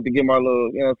 I just wanted to get my little,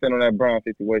 you know what I'm saying, on that Brown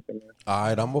situation, man. All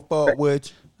right, I'm gonna fuck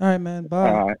with you. All right, man. Bye.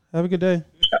 All right. Have a good day.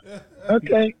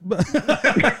 Okay.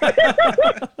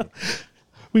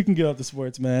 We can get off the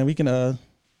sports, man. We can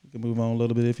move on a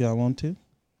little bit if y'all want to.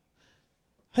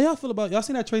 How y'all feel about y'all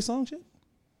seen that Trey Songz shit?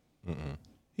 Mm-mm.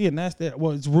 He a nasty.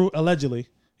 Well, it's allegedly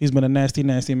he's been a nasty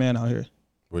man out here.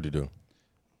 What'd he do?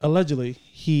 Allegedly,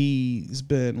 he's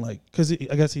been like, because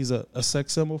I guess he's a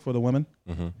sex symbol for the women.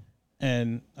 Mm-hmm.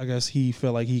 And I guess he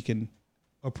felt like he can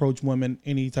approach women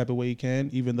any type of way he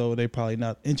can, even though they're probably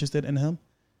not interested in him.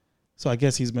 So I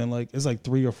guess he's been like, it's like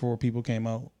 3 or 4 people came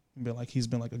out and been like, he's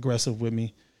been like aggressive with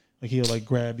me. Like he'll like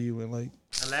grab you and like.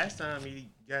 The last time he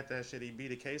got that shit, he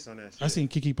beat a case on that shit. I seen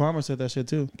Keke Palmer said that shit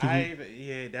too.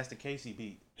 Yeah, that's the case he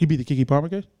beat. He beat the Keke Palmer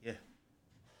case? Yeah.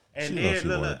 And She know then she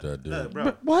look, wanted that dude. look, bro,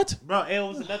 But what? bro, it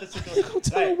was another You situation. gonna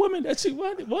tell a Like, woman that she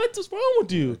wanted? What is wrong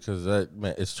with you? Because that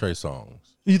man, it's Trey Songz.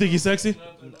 You think he's sexy?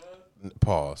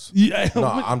 Pause. Yeah. No,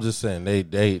 I'm just saying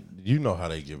they you know how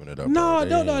they giving it up. No, bro. I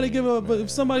don't know how to give it up. But if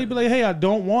somebody be like, "Hey, I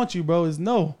don't want you, bro," is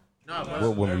no. no, bro,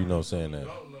 What woman you know saying that?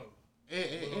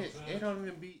 it don't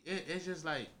even be. It's just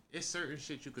like it's certain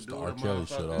shit you could do The with R. a Kelly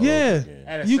shit all motherfucker over Yeah. again.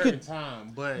 at a You certain could-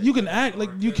 time, but You can act like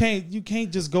you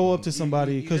can't just go up to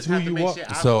somebody you because just who have to you make are.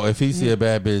 shit So if he see a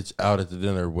bad bitch out at the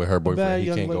dinner with her bad boyfriend, he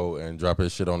young can't lady. go and drop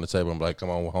his shit on the table and be like, "Come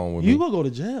on home with You me." will go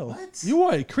to jail. What? You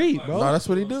are a creep, bro. No, that's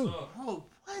what he do. Oh,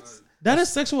 what? That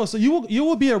is sexual. So you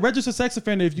will be a registered sex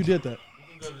offender if you did that.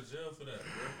 You can go to jail for that,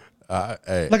 bro.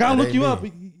 Hey, Like I'll it look ain't you me. up.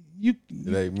 You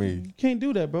It ain't me. you can't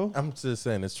do that, bro. I'm just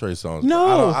saying it's Trey Songz.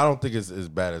 No. I don't think it's as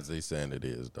bad as they saying it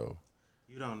is though.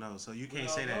 You don't know, so you can't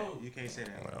say that. You can't say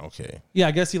that. Okay. Yeah,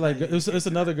 I guess he like it's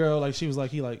another girl. Like she was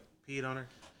like he like Peed on her?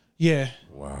 yeah.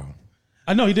 Wow.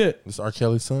 I know he did. This R.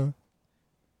 Kelly's son?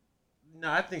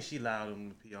 No, I think she allowed him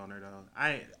to pee on her though.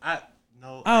 I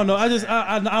no. I don't know. I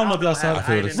don't know if y'all saw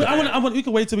I it. didn't But know that. we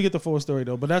can wait till we get the full story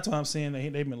though. But that's what I'm saying.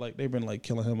 They've been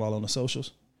killing him all on the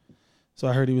socials. So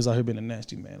I heard he was out here being a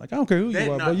nasty man. Like I don't care who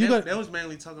you are, but you got They was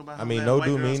mainly talking about. I him mean, letting no white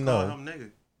do girls mean call no. him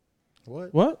nigga.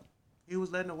 What? what? He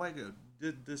was letting the white girl,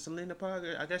 the Selena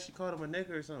Parker. I guess she called him a nigga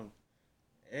or something.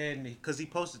 And because he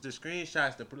posted the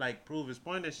screenshots to like prove his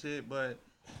point and shit, but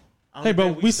Hey,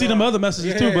 bro, we see them other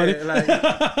messages too, buddy. Like,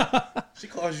 she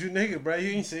calls you nigga, bro.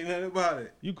 You ain't seen nothing about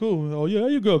it. You cool? Oh yeah,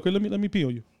 you go. Okay, let me pee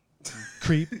on you.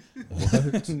 Creep.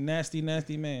 nasty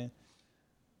man.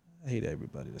 I hate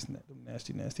everybody. That's them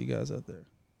nasty guys out there.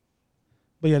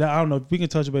 But yeah, I don't know. We can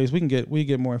touch base. We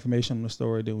get more information on the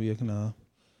story. Then we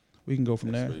can go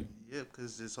from there. Yep,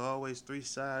 because there's always three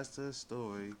sides to a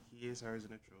story. His, hers,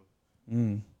 and the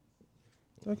truth.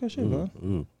 Okay, shit, man.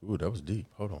 Ooh, that was deep.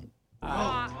 Hold on.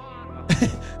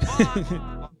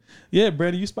 Yeah,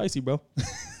 Brandon, you spicy, bro.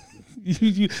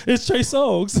 It's Trey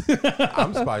Songz.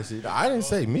 I'm spicy. I didn't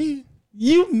say me.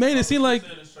 You made it seem like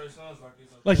Said it's Trey Songz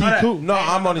like he's a he cool. No,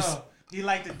 I'm on this. He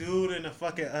like the dude in the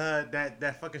fucking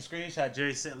that fucking screenshot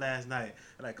Jerry sent last night.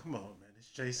 Like, come on, man, it's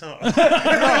Trey Songz.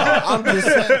 I'm just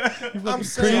saying. I'm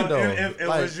saying though. If it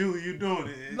like, was you doing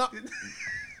it. No.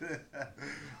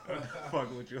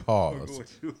 Fuck with you. Pause. Fuck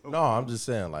with you. No, I'm just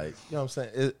saying, like, you know what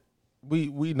I'm saying?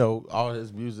 We know all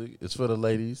his music is for the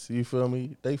ladies. You feel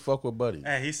me? They fuck with Buddy.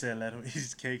 Hey, he said let him eat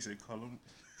his cakes and call him.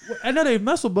 I know they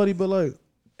mess with Buddy, but like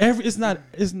it's not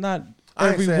I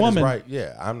ain't every saying woman. it's right.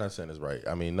 Yeah, I'm not saying it's right.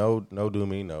 I mean, no do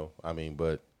me, no. I mean,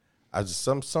 but I just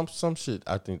some shit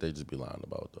I think they just be lying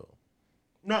about though.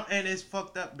 No, and it's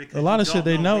fucked up because A lot you of shit don't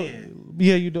they know. when.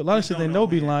 Yeah, you do. A lot of shit they don't know know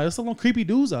be when. lying. There's some creepy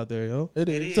dudes out there, yo. It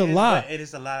It is. It's a is, lot. but it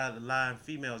is a lot of lying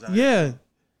females out there. Yeah.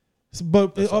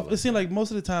 But all it seems like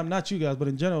most of the time, not you guys, but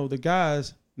in general, the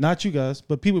guys, not you guys,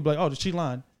 but people be like, oh, she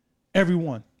lying.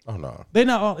 Everyone. Oh no, They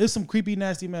not all. There's some creepy,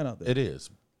 nasty men out there. it is.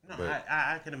 No, But-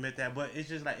 I can admit that, but it's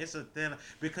just like it's a thing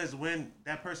because when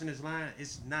that person is lying,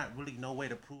 it's not really no way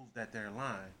to prove that they're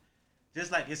lying.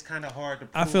 Just like it's kind of hard to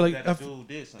prove I feel like that a dude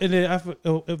did something. And then I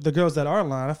feel, if the girls that are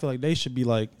lying, I feel like they should be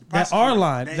like that Prosecuted. are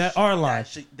lying. They That should- are lying.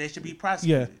 They should be Yeah.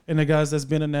 prosecuted. And the guys that's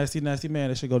been a nasty man,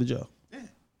 they should go to jail. Yeah.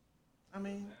 I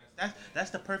mean, that's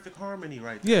the perfect harmony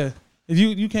right there. Yeah. If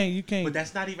you can't. But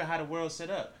that's not even how the world's set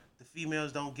up. The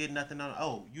females don't get nothing on.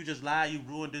 Oh, you just lie. You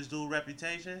ruined this dude's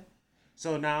reputation.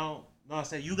 So now, no, I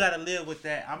say you gotta live with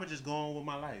that. I'ma just go on with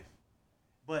my life.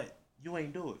 But you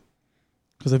ain't do it.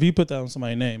 Because if you put that on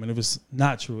somebody's name and if it's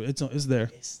not true, it's there.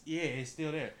 It's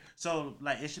still there. So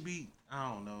like it should be.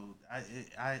 I don't know.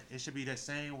 It should be the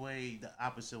same way, the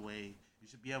opposite way. You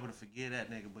should be able to forgive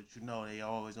that nigga, but you know they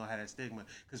always gonna have that stigma.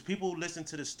 Because people listen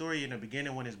to the story in the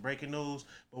beginning when it's breaking news,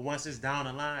 but once it's down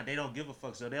the line, they don't give a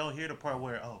fuck. So they don't hear the part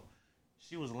where, oh,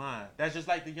 she was lying. That's just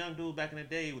like the young dude back in the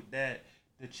day that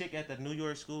the chick at the New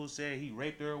York school said he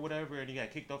raped her or whatever, and he got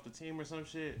kicked off the team or some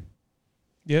shit.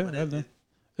 Yeah. But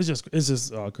It's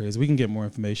just crazy. We can get more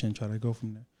information and try to go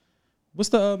from there. What's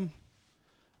the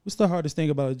hardest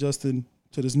thing about adjusting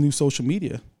to this new social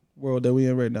media world that we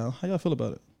in right now? How y'all feel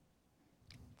about it?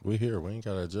 We here. We ain't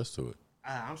gotta adjust to it.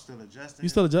 I'm still adjusting. You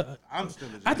still adjust? I'm still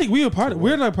adjusting. I think we a part of.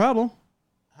 We're the problem.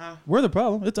 Huh? We're the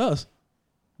problem. It's us.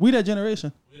 We that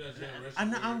generation.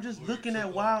 I'm just looking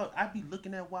at wild. I be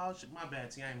looking at wild shit. My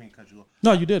bad, T. I ain't mean to cut you off.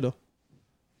 No, you did though.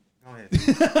 Go ahead.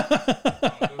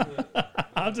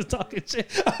 I'm just talking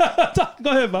shit. Go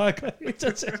ahead, Mike. I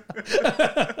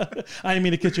didn't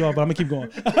mean to cut you off, but I'm gonna keep going.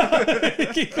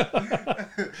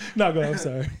 No, go ahead. I'm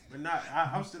sorry. But not.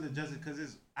 I'm still adjusting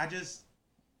because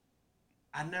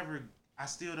I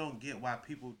still don't get why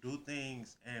people do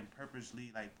things and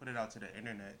purposely like put it out to the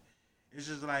internet it's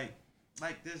just like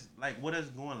this, like what is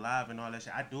going live and all that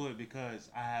shit. I do it because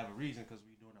I have a reason, because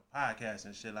we doing a podcast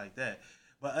and shit like that.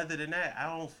 But other than that,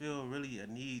 I don't feel really a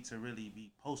need to really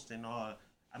be posting all.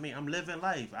 I mean, I'm living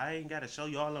life. I ain't got to show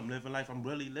y'all I'm living life. I'm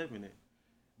really living it.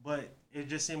 But it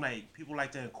just seemed like people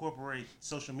like to incorporate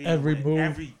social media with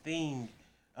everything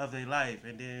of their life,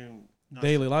 and then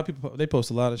daily. A lot of people, they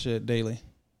post a lot of shit daily.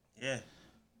 Yeah.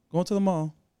 Going to the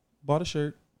mall, bought a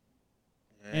shirt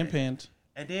and pants.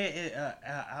 And then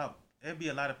it'd be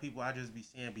a lot of people I just be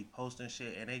seeing be posting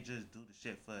shit, and they just do the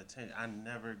shit for attention. I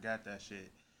never got that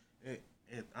shit.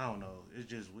 I don't know. It's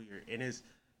just weird, and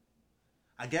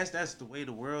I guess that's the way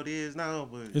the world is now.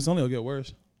 But it's only gonna get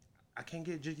worse. I can't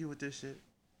get jiggy with this shit.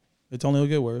 It's only gonna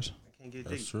get worse. I can't get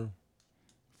jiggy. That's true.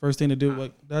 First thing to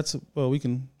do, we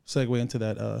can segue into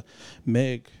that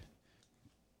Meg,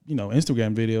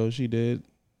 Instagram video she did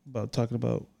about talking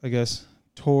about, I guess,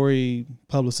 Tory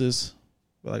publicist,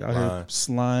 like out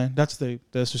here lying. That's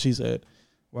what she said.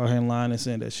 We're out here lying and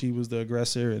saying that she was the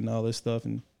aggressor and all this stuff,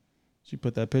 and she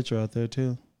put that picture out there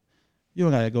too. You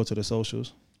don't gotta go to the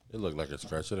socials. It looked like a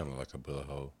scratch. It didn't look like a bullet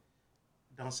hole.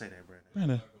 Don't say that, Brandon.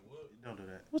 Brandon, don't do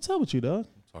that. What's up with you, dog?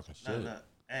 Talking shit. No.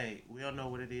 Hey, we don't know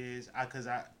what it is. I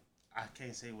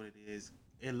can't say what it is.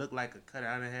 It looked like a cut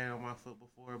I had on my foot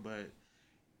before, but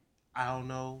I don't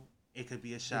know. It could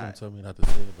be a He shot. told me not to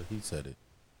say it, but he said it.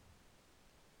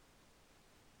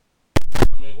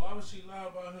 I mean, why would she lie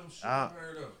about him shooting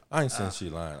her though? I ain't saying she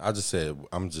lying. I'm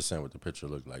just saying what the picture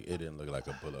looked like. It didn't look like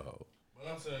a bullet hole.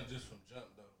 But I'm saying just from jump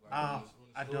though.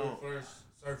 Like when the story first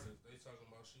surfaced, they talking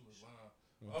about she was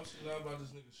lying. Why would she lie about this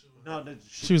nigga shooting her? No,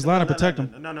 she was lying to protect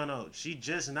him. No. She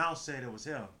just now said it was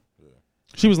him. Yeah.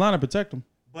 She was lying to protect him.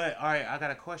 But all right, I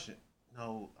got a question.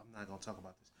 No, I'm not gonna talk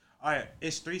about this. All right,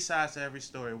 it's 3 sides to every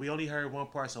story. We only heard one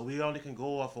part, so we only can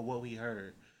go off of what we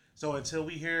heard. So until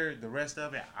we hear the rest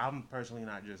of it, I'm personally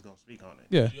not just gonna speak on it.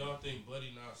 Yeah. Do y'all think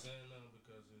Buddy not saying nothing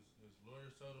because his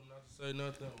lawyers told him not to say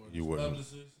nothing, or You his wouldn't.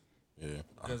 publicist? Yeah.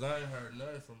 Because I ain't heard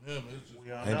nothing from him. It's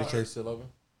just Ain't the case still open?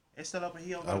 It's still open.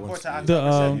 He don't I go to court wouldn't till say-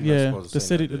 October 7th. Yeah,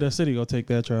 the city gonna take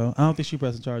that trial. I don't think she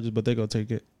pressing charges, but they gonna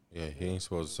take it. Yeah, he ain't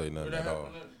supposed to say nothing where that at all.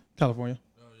 happened at? California.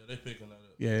 Oh yeah, they picking that up.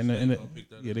 Yeah,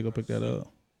 they gonna pick that up.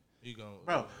 He gonna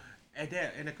Bro,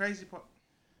 and the crazy part,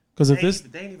 Because if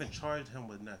they ain't even charged him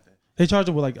with nothing. they charge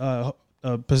him with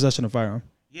like possession of firearm.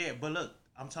 Yeah, but look,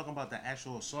 I'm talking about the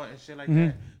actual assault and shit like Mm-hmm.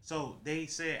 that. So they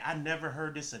said, I never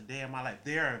heard this a day in my life.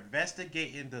 They're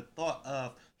investigating the thought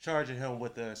of charging him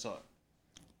with the assault.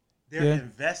 They're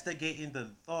investigating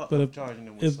the thought But of charging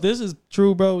him with if assault. this is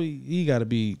true, bro, he got to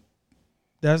be.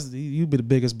 You be the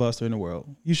biggest buster in the world.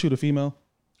 You shoot a female.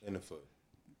 In the foot.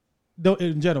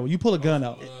 In general, you pull a gun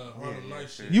out. Harlem Night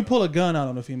shit. You pull a gun out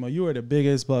on a female. You are the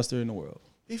biggest buster in the world.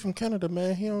 He from Canada,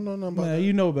 man. He don't know nothing about Man, that.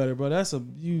 you know better, bro. That's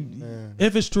Man.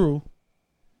 if it's true.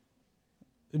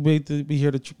 We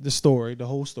hear the story, the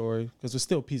whole story, because there's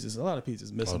still pieces, a lot of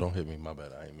pieces missing. Oh, don't hit me. My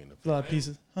bad. I ain't mean to. A lot of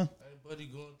pieces, huh? Ain't Buddy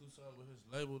going through something with his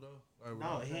label though? Like,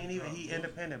 No, he ain't even. He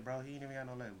independent, bro. He ain't even got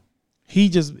no label. He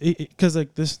just because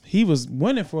like this, he was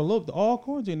winning for a little all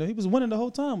quarantine. He was winning the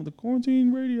whole time with the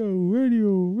quarantine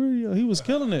radio. He was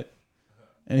killing it,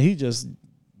 and he just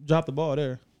dropped the ball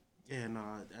there. Yeah, no,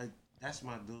 that's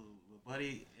my dude. But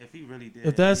Buddy, if he really did,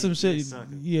 If that's some he shit,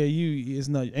 sucking. yeah,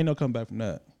 ain't no comeback from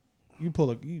that. You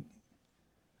pull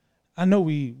I know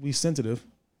we sensitive,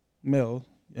 male,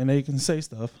 and they can say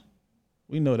stuff.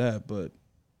 We know that, but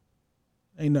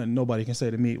ain't nothing nobody can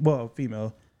say to me. Well,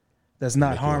 female, that's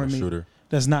not Make you wanna harming me. shoot her.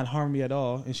 That's not harming me at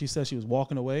all. And she said she was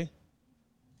walking away.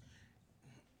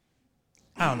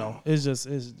 I don't know. It's just.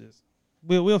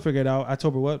 We'll figure it out.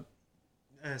 October what?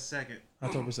 Second.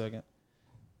 October 2nd.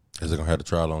 Is it gonna have the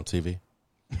trial on TV?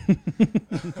 What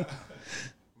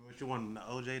you want, the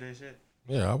OJ that shit?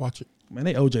 Yeah, I'll watch it. Man,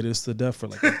 they OJ this to death for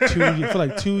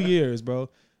like 2 years, bro.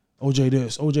 OJ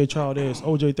this, OJ trial this,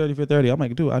 OJ 30 for 30. I'm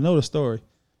like, dude, I know the story.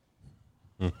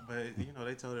 But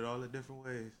they told it all the different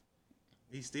ways.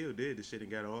 He still did the shit and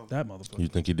got off. That motherfucker. You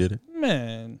think he did it?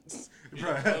 Man.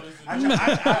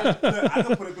 I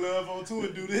could put a glove on too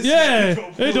and do this. Yeah.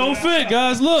 shit. It don't fit,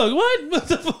 guys. Look. What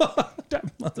the fuck? That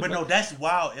But motherfucker. no, that's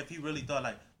wild if he really thought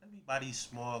like, let me buy these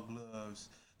small gloves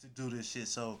to do this shit.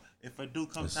 So if a dude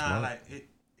comes That's down smart. like it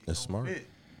That's don't smart. fit.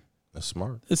 That's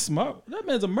smart. It's smart. That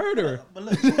man's a murderer. But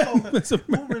look,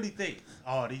 who really think,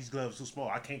 oh, these gloves too small,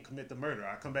 I can't commit the murder.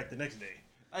 I come back the next day.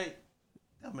 Like,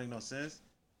 that make no sense.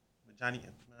 But Johnny,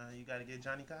 you gotta get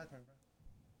Johnny Cochran, bro.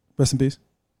 Rest in peace.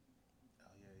 Oh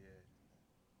yeah.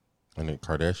 And the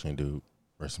Kardashian dude,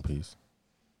 rest in peace.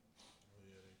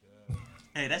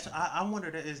 Hey, I wonder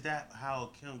is that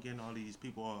how Kim getting all these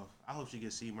people off? I hope she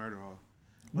gets C Murder off.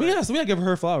 We gotta give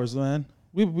her flowers, man.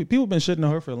 People been shitting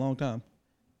on her for a long time.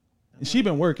 And she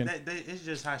been working. It's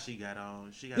just how she got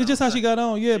on. She got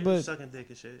on, yeah, but sucking dick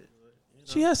and shit.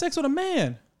 she had sex with a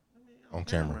man. On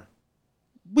camera.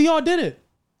 We all did it.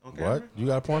 Okay. What? You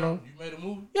got a porno? You made a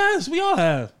movie? Yes, we all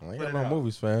have. I ain't got no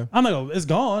movies, fam. I'm like, it's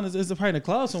gone. It's probably in the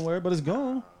cloud somewhere, but it's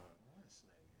gone.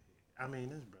 I mean,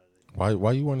 this brother.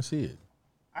 Why you want to see it?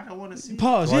 I don't want to see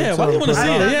Pause. Why Yeah, you why do you want to put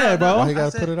see it it? out? Yeah, bro. Why you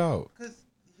gotta put it out? Because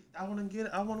I want to get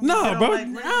it. I want to No, bro. Like,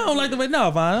 I don't like the way.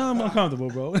 No, fine. I'm uncomfortable,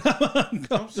 bro.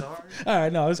 I'm sorry. All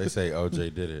right, no. They say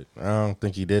OJ did it. I don't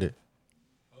think he did it.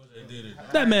 OJ did it.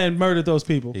 That man murdered those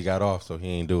people. He got off, so he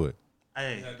ain't do it.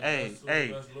 Hey.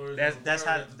 That's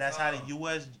how the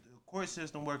U.S. court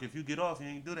system work. If you get off, you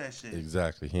ain't do that shit.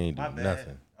 Exactly. He ain't do My bad.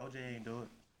 nothing. OJ ain't do it.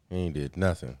 He ain't did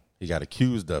nothing. He got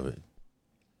accused of it.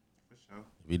 For sure.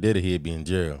 If he did it, he'd be in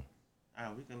jail. All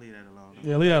right, we can leave that alone.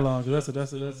 Yeah, leave that alone. Cause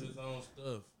that's His own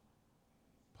stuff.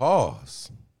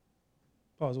 Pause.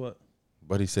 Pause. What?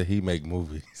 But he said he make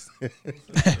movies.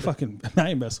 Fucking, I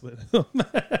ain't messing with him.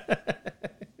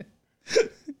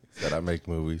 Said I make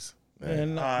movies.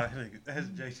 Man, That's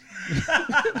JC.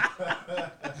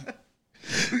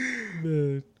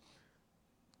 man.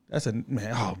 That's a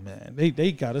man. Oh man,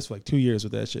 they got us for like 2 years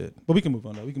with that shit. But we can move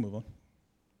on though. We can move on.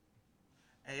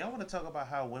 Hey, y'all want to talk about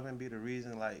how women be the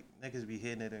reason like niggas be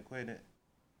hitting it and quitting it?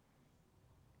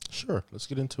 Sure, let's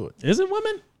get into it. Is it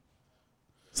women?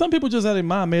 Some people just had their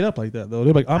mind made up like that though.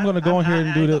 They're like, I'm gonna go in here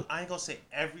and do this. I ain't gonna say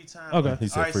every time. Okay. He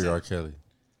said free R. Kelly.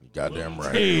 You goddamn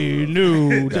right. Hey,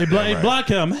 no, they block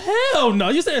him. Hell no.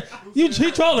 You said he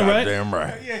trolling, right? Goddamn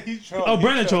right. Yeah, he's trolling. Oh,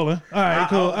 Brandon trolling. All right,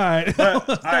 cool. All right.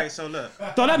 All right, so look.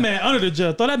 Throw that man under the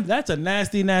judge. That's a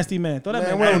nasty man. Throw that Man,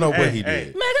 man. we don't know Hey, what he hey.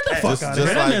 did. Man, get the fuck Just- out of just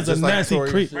here. That like- man's a just like nasty Tory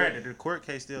creep. Brandon, the court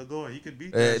case still going. He could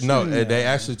beat Uh, that. no, shit. they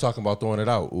actually talking about throwing it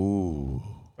out. Ooh.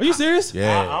 Are you serious?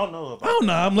 Yeah. I don't know about I don't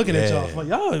know. I'm looking at Yeah. y'all. Fuck,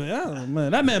 y'all,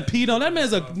 man, that man peed on. That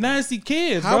man's a nasty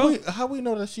kid, bro. How we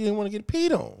know that she didn't want to get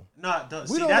peed on? No, We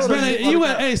see, don't that's know what that. you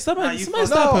fucked up. Hey, somebody you stop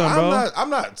fucked him, bro. I'm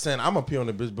not saying I'm a pee on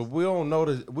the bitch, but we don't know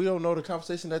the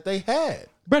conversation that they had.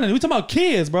 Brandon, we talking about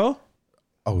kids, bro.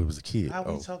 Oh, it was a kid. How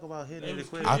Oh. we talk about hitting it and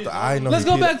quitting? I know. Let's he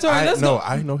go peed- back to it. I Let's know. go.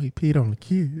 I know he peed on the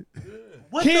kid.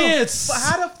 What Kids. The,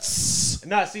 how the?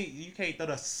 Nah, see, you can't throw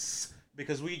the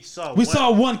because we saw. We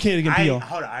saw one kid get pee on.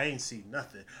 Hold on, I ain't seen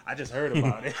nothing. I just heard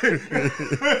about it.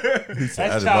 That's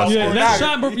That's about- child Yeah, that's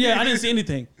pornography. shot. Yeah, I didn't see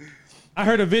anything. I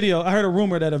heard a video. I heard a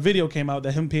rumor that a video came out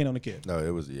that him peeing on the kid. No, it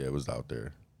was out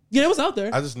there. Yeah, it was out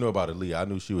there. I just knew about Aaliyah. I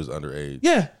knew she was underage.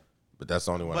 Yeah, But that's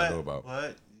the only one I know about.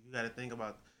 But you got to think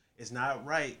about it's not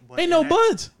right. But ain't in no that-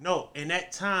 buds. No, in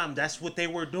that time, that's what they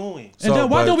were doing. And then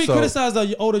why but- don't we so- criticize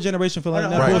the older generation for like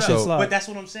Hold that on, Right, bullshit so- slide? But that's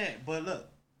what I'm saying. But look,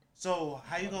 so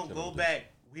how you gonna go back?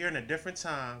 We're in a different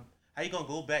time. How you gonna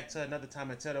go back to another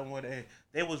time and tell them what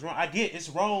they was wrong? I get it's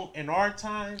wrong in our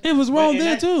time. It was but wrong in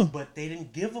then, too. But they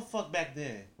didn't give a fuck back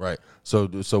then. Right. So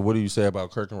what do you say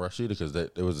about Kirk and Rashida? Because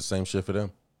it was the same shit for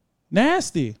them.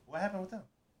 Nasty. What happened with them?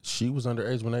 She was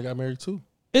underage when they got married too.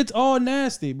 It's all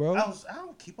nasty, bro. I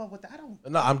don't keep up with that. I don't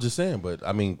No, I'm just saying. But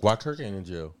I mean, why Kirk ain't in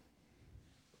jail?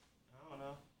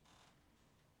 know.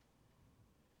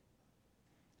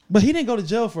 But he didn't go to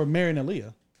jail for marrying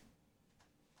Aaliyah.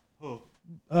 Who?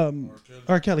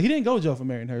 R. Kelly. He didn't go to jail for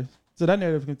marrying her. So that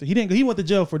narrative, he didn't. He went to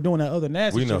jail for doing that other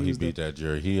nasty. We know shit he was beat doing. that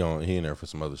jury. He in there for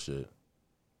some other shit.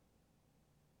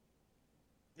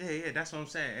 Yeah, that's what I'm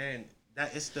saying. And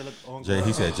that is still ongoing.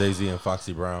 He said Jay-Z and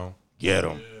Foxy Brown. Get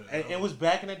him. And it was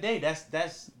back in the day. That's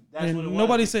And what it was.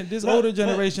 nobody said this Look, older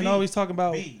generation B, always talking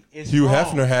about. B, it's Hugh wrong.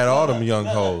 Hefner had all them Look, young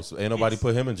look, hoes. Ain't nobody it's-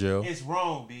 put him in jail. It's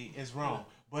wrong, B. It's wrong.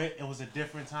 But it was a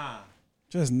different time.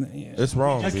 Just yeah, It's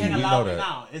wrong, Just B. can't We allow know it that.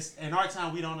 now. It's in our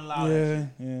time we don't allow that. yeah, Shit.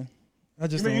 yeah. I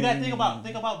just You don't- gotta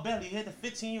think about Belly. He had the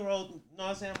 15-year-old, you know what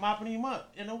I'm saying, mopping him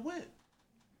up in a whip.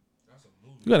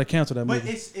 You gotta cancel that But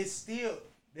movie. it's still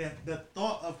the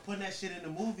thought of putting that shit in the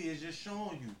movie is just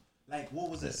showing you like what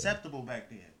was acceptable back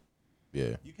then.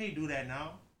 Yeah. You can't do that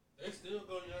now. They still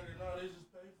go younger now. They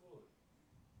just pay for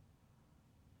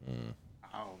it.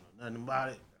 I don't know nothing about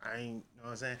it. I ain't, you know what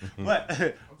I'm saying. But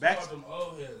I'm back. talking about them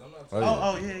old heads. I'm not Oh,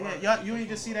 talking Oh yeah. Y'all, you ain't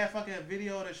just see that fucking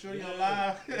video of the shorty on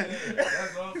live. Yeah,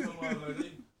 that's what I'm talking about. Like,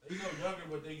 they go younger,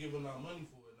 but they giving out money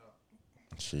for it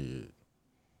now. Shit.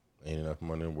 Ain't enough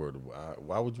money in the world.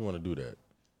 Why would you want to do that?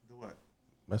 Do what?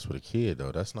 Mess with a kid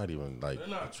though. That's not even like They're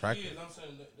not attractive. kids. I'm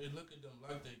saying they look at them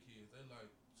like they kids. They like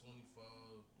 24.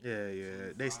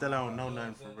 Yeah. They still don't know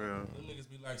nothing for real. Them niggas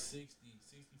be like 60,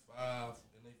 65,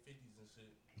 in their 50s and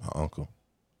shit. My uncle.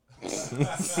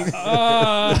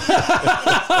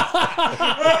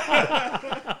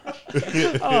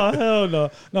 Oh hell no!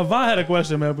 No, Vaughn had a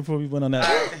question, man. Before we went on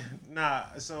that, Nah,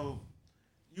 so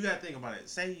you gotta think about it.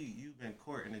 Say you've been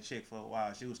courting a chick for a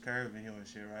while. She was curving you and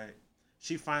shit, right?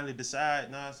 She finally decide,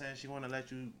 know what I'm saying, she want to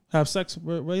let you have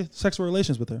sexual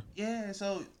relations with her. Yeah,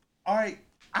 so all right,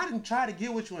 I didn't try to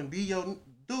get with you and be your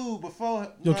dude before.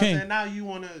 Your king. What I'm saying? Now you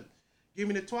want to give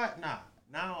me the twat? Nah.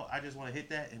 Now I just want to hit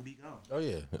that and be gone. Oh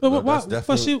yeah. But That's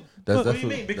definitely. What do you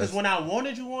mean? Because when I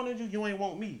wanted you ain't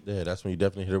want me. Yeah, that's when you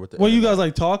definitely hit her with the. Were you guys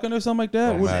like talking or something like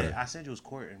that? Don't matter. I said you was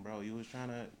courting, bro. You was trying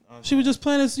to. She was just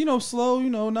playing this, slow,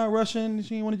 not rushing. She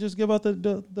didn't want to just give out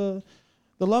the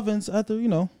lovins after,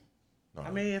 I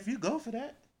mean, if you go for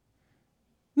that.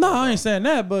 No, I ain't saying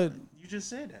that, but you just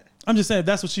said that. I'm just saying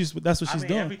that's what she's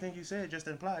doing. Everything you said just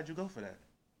implied you go for that.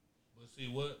 But see,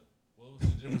 what was the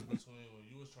difference between when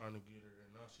you was trying to get her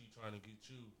and now she trying to get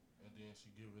you and then she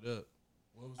give it up?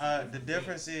 What was the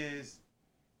difference is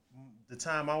the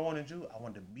time I wanted you, I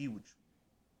wanted to be with you.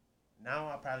 Now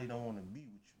I probably don't want to be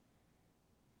with you.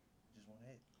 Just want to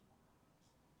hit.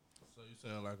 So you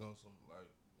saying like on some like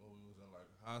when we was in like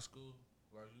high school,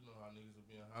 like you know how niggas would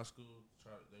be in high school,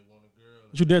 they want a girl.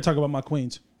 You dare talk about my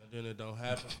queens? And then it don't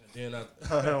happen. And then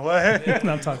what?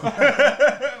 I'm talking.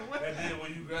 And then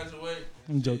when you graduate,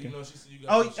 I'm joking. She see you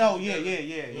got Yeah.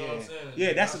 You know what I'm saying?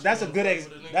 Yeah, that's a good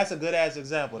that's a good ass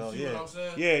example though. You Yeah. know what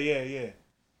I'm saying? Yeah.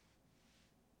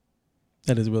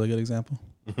 That is a really good example.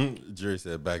 Jerry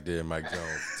said back there, Mike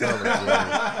Jones. Tell him,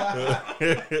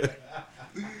 Jerry.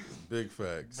 Big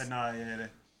facts. But nah, yeah.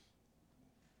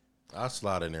 I'll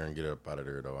slide in there and get up out of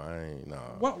there though. I ain't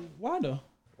nah. Why though?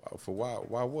 For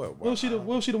why what? What was she the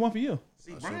one for you?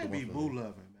 See, Brian be boo loving,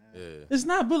 man. Yeah. It's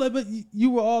not bullet, but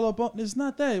you were all up on. It's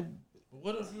not that. But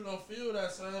what if you don't feel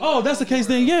that same? Oh, that's the case.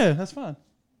 Then yeah, that's fine.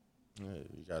 Yeah,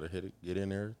 you gotta hit it, get in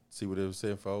there, see what it was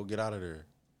saying for, get out of there.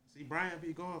 See, Brian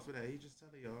be going for that. He just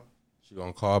telling y'all. She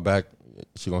gonna call back.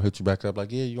 She gonna hit you back up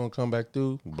like, yeah, you gonna come back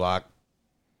through? Block.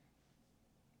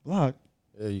 Block.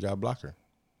 Yeah, you gotta block her.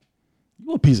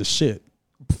 You a piece of shit.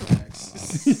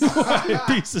 You are a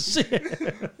piece of shit.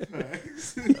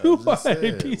 You are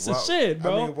a piece of shit,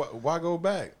 bro. I mean, why go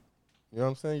back? You know what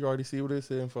I'm saying? You already see what it's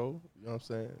saying for. You know what I'm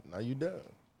saying? Now you done.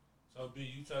 So B,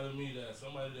 you telling me that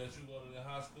somebody that you wanted in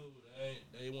high school,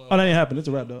 they want? Oh, that ain't happened. It's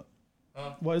a wrap, though.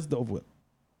 Huh? Well, it's over with.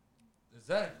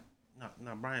 Exactly.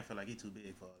 No, Brian feel like he too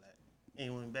big for all that.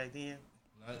 Ain't one back then.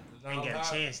 Ain't got a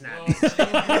chance now. You know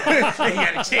what I'm Ain't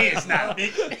got a chance now,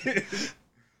 bitch.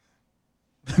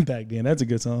 Back then, that's a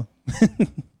good song. It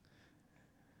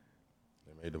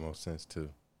made the most sense too.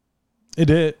 It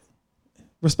did.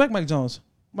 Respect Mike Jones.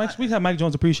 We had Mike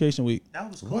Jones Appreciation Week. That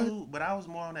was cool, but I was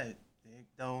more on that.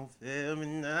 Don't feel me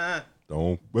now.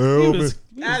 Don't feel me.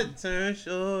 Gotta turn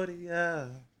shorty up.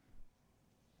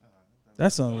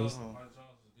 That song was.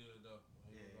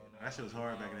 That shit was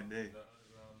hard back in the day.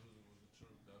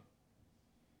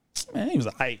 Man, he was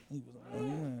a hype.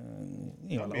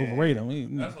 He was overrate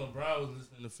him. That's when Brian was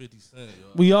listening to 50 Cent, yo.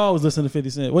 We always listen to 50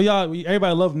 Cent. Well,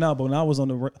 everybody love him now, but when I was on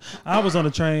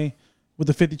the train with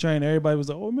the 50 train, everybody was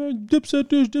like, "Oh man, Dipset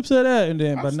this, Dipset that," and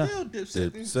then but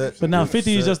now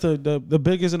 50 is just the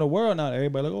biggest in the world now.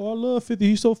 Everybody like, "Oh, I love 50.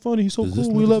 He's so funny. He's so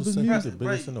cool. We love his music." The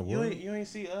biggest in the world. You ain't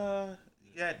see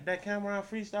that Cameron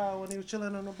freestyle when he was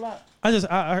chilling on the block. I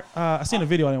seen the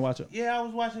video. I didn't watch it. Yeah, I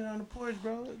was watching it on the porch,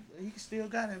 bro. He still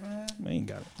got it, man. Man, he ain't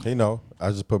got it. He know. I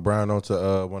just put Brian onto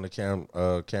one of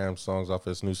Cam songs off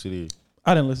his new CD.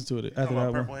 I didn't listen to it after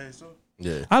that Purple one. Haze too?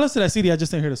 Yeah. I listened to that CD. I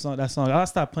just didn't hear that song. I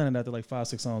stopped playing it after like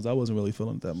 5-6 songs. I wasn't really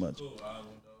feeling it that much. Cool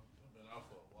album, though. Been out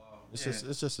for a while.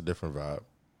 It's just a different vibe.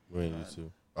 We ain't used to.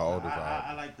 An older vibe.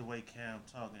 I like the way Cam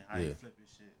talking, how he flip his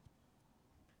shit.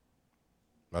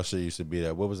 My shit used to be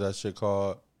that. What was that shit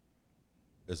called?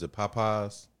 Is it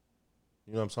Popeyes?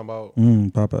 You know what I'm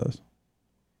talking about? Popeyes.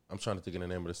 I'm trying to think of the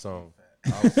name of the song.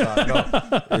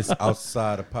 It's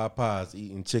outside of Popeyes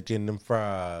eating chicken and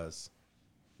fries.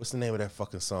 What's the name of that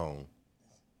fucking song?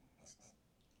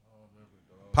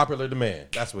 Popular Demand.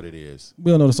 That's what it is.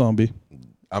 We don't know the song, B.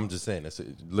 I'm just saying.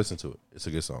 Listen to it. It's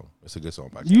a good song. It's a good song.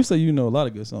 You say you know a lot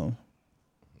of good songs.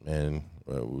 And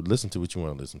listen to what you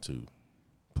want to listen to.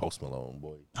 Post Malone,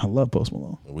 boy. I love Post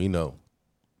Malone. We know.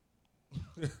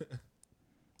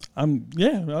 I'm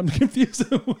confused.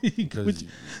 Where you going with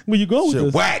Shit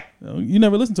this? whack. You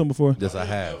never listened to him before. Yes, I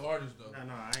have. No, I ain't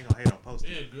gonna hate on Post.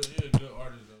 He a good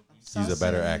artist, though. He's a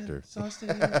better actor.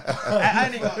 I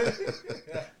ain't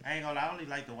gonna lie. I only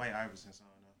like the White Iverson song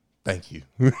though. Thank you.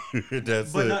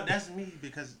 That's But it. no, that's me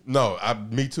because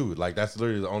Me too. Like that's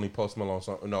literally the only Post Malone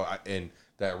song. No, and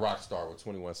that Rockstar with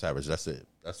 21 Savage. That's it.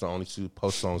 That's the only two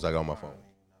Post songs I got on my phone.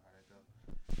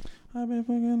 I've been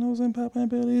fucking those and popping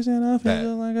pillies and I feel That.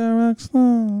 just like a rock star.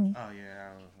 oh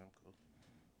yeah, I'm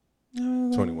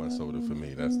cool. 21 soda for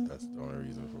me. That's the only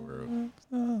reason for real.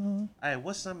 All right,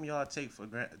 what's something y'all took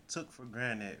for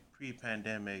granted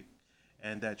pre-pandemic,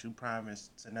 and that you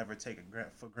promised to never take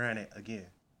for granted again?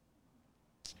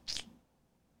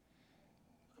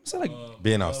 So like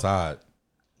Being outside.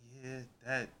 Yeah,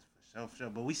 that for sure.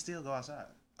 But we still go outside.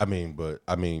 I mean,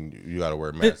 you gotta wear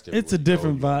a mask. it's a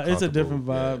different vibe. It's a different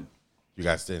vibe. Yeah. You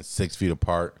gotta stand 6 feet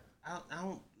apart.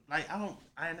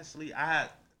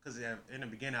 Because in the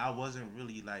beginning, I wasn't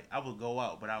really like, I would go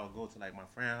out, but I would go to like my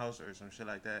friend's house or some shit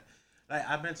like that. Like,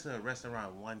 I've been to a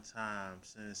restaurant one time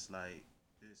since like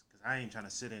this, because I ain't trying to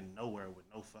sit in nowhere with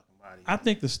no fucking body. I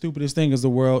think the stupidest thing is the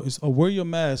world is wear your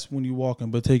mask when you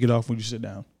walking, but take it off when you sit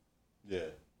down. Yeah,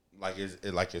 like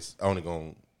it's only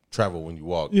gonna travel when you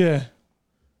walk. Yeah,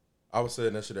 I was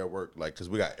saying that shit at work, like, cause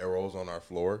we got arrows on our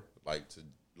floor, like to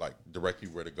like direct you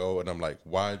where to go, and I'm like,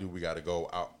 why do we got to go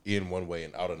out in one way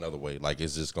and out another way? Like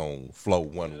it's just gonna flow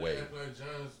one way. Like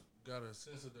John's got a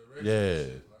sense of direction. Yeah,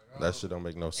 like, that shit don't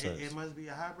make no sense. It must be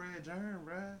a hybrid germ,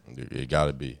 bruh. It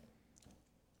gotta be.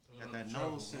 Got that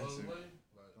nose sensor. Gonna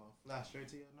fly straight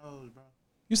to your nose, bro.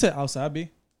 you said outside, B.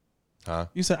 Huh?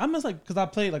 You said I must like because I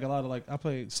played like a lot of like I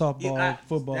played softball,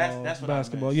 football, that's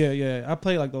basketball. Yeah. I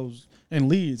played like those in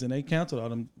Leeds, and they canceled all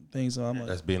them things. So I'm like,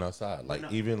 That's being outside.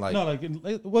 Like even like no,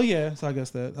 like well, yeah. So I guess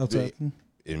that outside.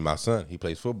 in my son, he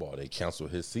plays football. They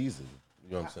canceled his season.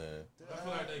 You know what I'm saying? I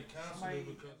feel like they canceled it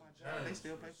because They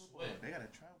still play football. They gotta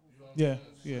travel.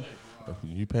 Yeah.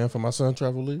 You paying for my son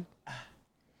travel leave?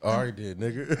 All right, then,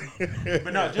 nigga.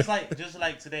 But no, just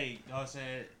like today, y'all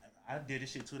said I did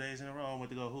this shit 2 days in a row. I went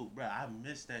to go hoop, bro. I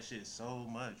missed that shit so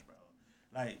much, bro.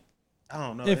 Like, I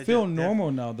don't know. It feels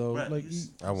normal now, though. Bro, like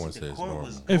I wouldn't say it's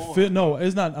normal.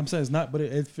 it's not. I'm saying it's not, but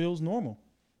it feels normal.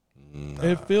 Nah.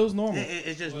 It feels normal.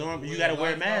 It's just normal. You gotta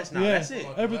wear a mask now. Yeah, That's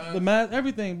it. the mask,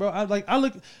 everything, bro. I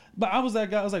look, but I was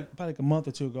that guy. I was like probably like a month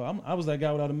or two ago. I was that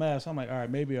guy without a mask. I'm like, all right,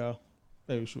 maybe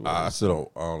sure. I still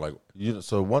don't like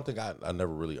So one thing I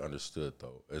never really understood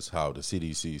though is how the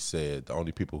CDC said the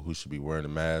only people who should be wearing a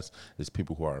mask is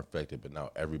people who are infected, but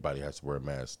now everybody has to wear a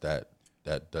mask.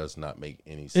 That does not make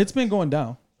any sense. It's been going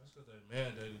down. that's because they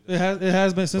mandated It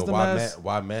has been since the mask.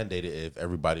 Why mandate it if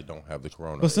everybody don't have the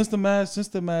corona? But since the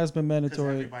mask been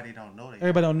mandatory, Everybody don't know.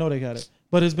 everybody don't know they got it.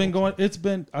 But it's been going. It's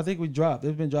been. I think we dropped.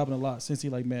 It's been dropping a lot since he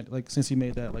since he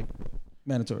made that like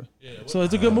mandatory. Yeah, so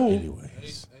it's a good move.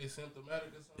 Anyways,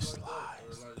 asymptomatic or something like that.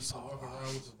 Or like you can walk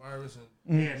around with the virus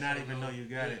and Yeah, not even know you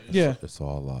got it. Yeah, it's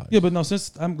all lies. yeah, but no.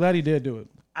 Since I'm glad he did do it,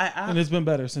 and it's been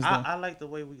better since then. I like the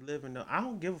way we live in. I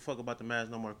don't give a fuck about the mask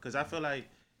no more because I feel like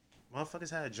motherfuckers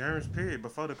had germs. Period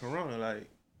before the corona. Like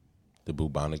the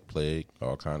bubonic plague,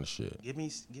 all kind of shit. give me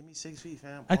 6 feet,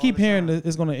 fam. I keep hearing that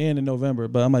it's going to end in November,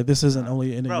 but I'm like, this isn't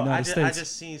only in the United States. I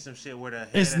just seen some shit where the head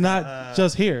It's of not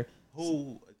just here.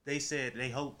 who they said they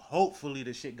hopefully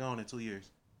the shit gone in 2 years.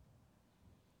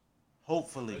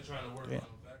 Hopefully. they trying to work on a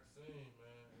vaccine,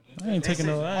 man. I ain't taking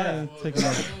no.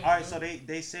 All right, so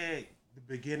they said the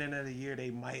beginning of the year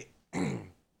they might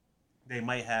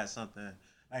have something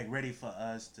like ready for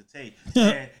us to take.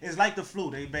 And it's like the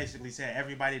flu. They basically said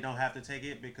everybody don't have to take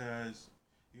it because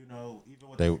even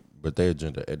with Their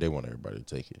agenda, they want everybody to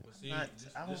take it. But see, I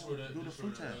this won't where the do the flu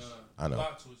test. I know.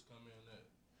 plot twist come in that.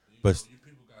 But You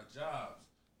people got jobs.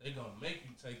 They gonna make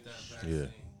you take that vaccine. Yeah.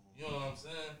 You know what I'm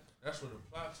saying? That's where the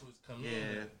plot twist come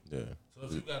in. At. Yeah, So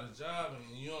if you got a job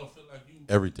and you don't feel like you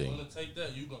Everything. want to take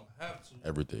that, you gonna have to.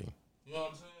 everything. You know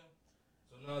what I'm saying?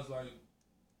 So now it's like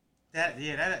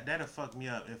that'll fuck me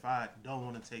up if I don't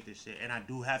want to take this shit and I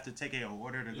do have to take it in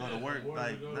order to go to work.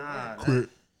 Like, nah. Quit.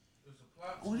 it's a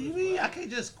plot What do you twist, mean? bro. I can't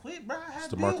just quit, bro. I have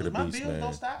the bills. mark of the My beast, bills man.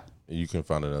 don't stop. You can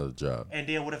find another job And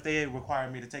then what if they require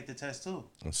me to take the test too?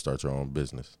 and start your own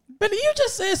business. But you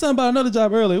just said something about another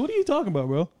job earlier. What are you talking about,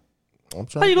 bro? I'm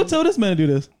trying. How you to gonna tell this man to do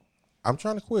this? I'm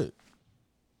trying to quit.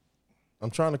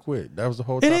 That was the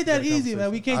whole. It topic ain't that of the easy,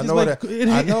 man. We conversation. can't I just know like.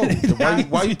 that. I know.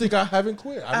 Why you think I haven't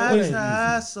quit? I know it ain't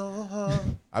I easy. so hard.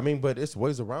 I mean, but it's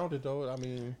ways around it though. I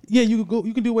mean, Yeah, you go.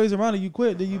 You can do ways around it. You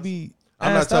quit, then you be.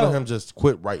 I'm not asked telling out. him just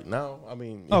quit right now. I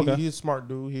mean, Okay. he's a smart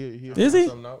dude. He Is he?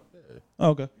 Something out. Yeah. Oh,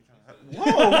 okay. But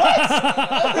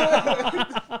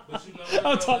you know what, I'm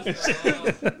though? talking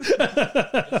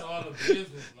It's all the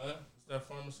business, man. It's that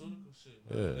pharmaceutical shit,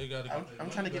 man. Yeah. They gotta get I'm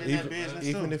trying to get in money that back,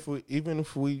 business man. Even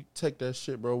if we take that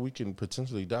shit, bro, we can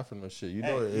potentially die from that shit. You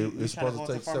know, it's trying supposed go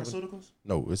to take into 7. pharmaceuticals?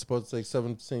 No, it's supposed to take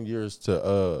 17 years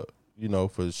to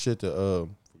for shit to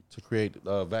create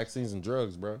vaccines and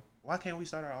drugs, bro. Why can't we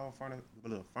start our own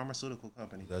pharmaceutical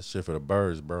company? That shit for the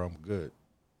birds, bro. I'm good.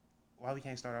 Why we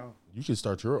can't start our own? You can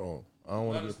start your own. I don't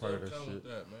want to Gotta be a part of start that coming shit. with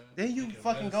that, man. Then you Make it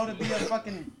fucking go to medicine. be a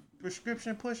fucking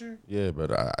prescription pusher? Yeah,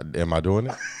 but am I doing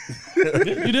it?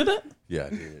 You did that? Yeah, I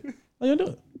did. Oh, you do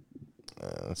it?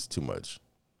 That's too much.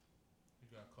 You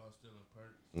got caught stealing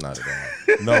perks. Not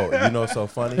at all. No, you know what's so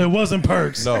funny? It wasn't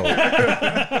perks. No.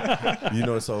 You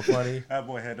know what's so funny? That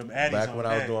boy had them addies Back on when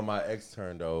I was deck. doing my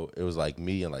extern, though, it was like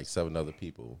me and like 7 other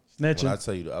people. Snitching. When I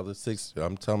tell you the other 6,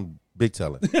 I'm telling big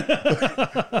telling.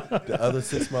 The other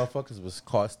 6 motherfuckers was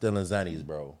caught stealing Zannies,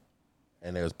 bro.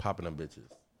 And they was popping them bitches.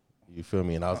 You feel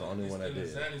me? And I was the only one that did.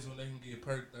 Zannies when they can get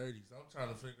perk 30s. I'm trying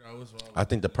to figure out what's wrong. I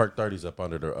think the perk 30s up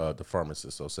under the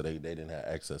pharmacist, so they didn't have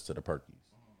access to the perkies.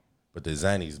 But the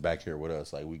Zannies back here with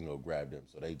us, like we can go grab them.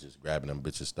 So they just grabbing them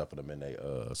bitches, stuffing them in their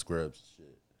scrubs and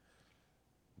shit.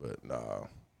 But nah,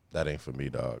 that ain't for me,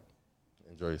 dog.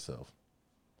 Enjoy yourself.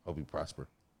 Hope you prosper.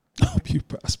 Hope you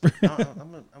prosper.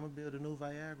 I'm gonna build a new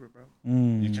Viagra, bro.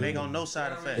 And they gonna no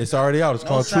side effects. It's already out. It's No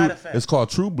called side True. effects. It's called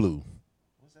True Blue.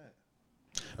 What's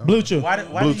that? Blue Chew. Why do you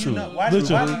know? Why do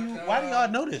y'all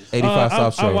know this? 85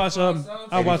 South Show. I watched. I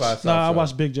 85 watched. South Nah, I Show.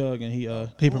 watched Big Jug and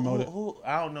he promoted Who?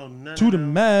 I don't know none To of the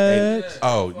them. Max.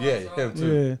 Oh yeah, him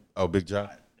too. Yeah. Oh, Big John.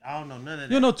 I don't know none of that.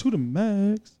 You don't know To the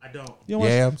Max. I don't. You don't watch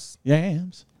Yams.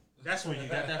 Yams. That's where you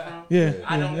got that from? Yeah.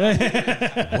 I don't know.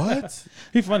 What?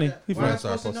 He funny. He Why am I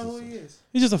funny. supposed to know who he is?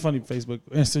 He's just a funny Facebook,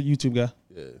 Insta, YouTube guy.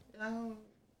 Yeah. I don't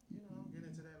get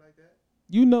into that like that.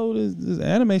 You know this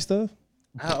anime stuff.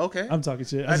 Okay. I'm talking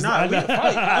shit. Nah, we can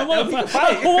fight. I want We to can fight.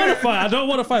 fight. I don't want to fight. I don't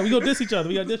want to fight. We gonna diss each other.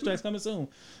 We got diss tracks coming soon.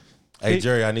 Hey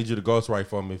Jerry, I need you to ghostwrite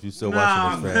for me if you still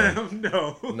watching this, man.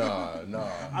 no.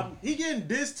 Nah. He getting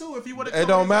dissed too if he would have. It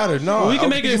don't matter. No, we can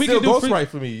make it- we can still do free- ghostwrite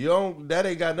for me. You don't. That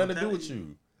ain't got nothing to do with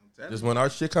you. Just when our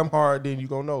shit come hard, then you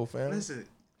gonna know, fam. Listen,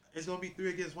 it's gonna be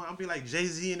 3 against 1. I'm be like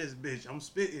Jay-Z and this bitch. I'm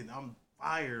spitting. I'm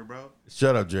fired, bro.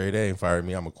 Shut up, Jerry. They ain't fired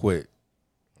me. I'ma quit.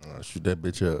 Shoot that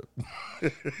bitch up.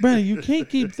 Brandon, you can't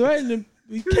keep threatening.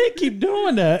 You can't keep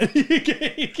doing that. You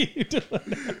can't keep doing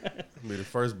that. I mean, the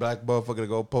first black motherfucker to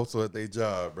go postal at their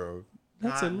job, bro.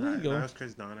 That's illegal. That's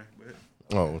Chris Donner.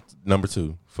 But Oh, number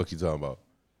 2. Fuck you talking about?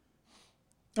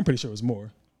 I'm pretty sure it was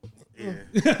more. yeah,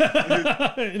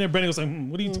 And then Brandon was like,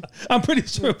 "What are you?" I'm pretty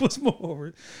sure it was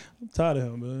more. I'm tired of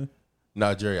him, man.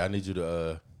 Nah, Jerry, I need you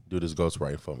to do this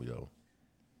ghostwriting for me though.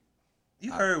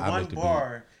 you heard I one make the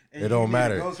bar. And It you don't need a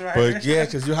matter. ghostwriter? But yeah,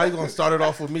 because how you gonna start it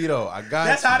off with me though? I got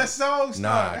That's you. how the song Nah,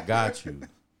 started. I got you.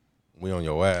 We on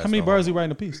your ass. How many no bars homo. you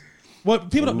writing a piece? What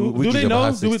people We do can they give a know? high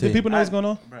Do 16. people know what's going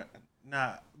on? Bruh,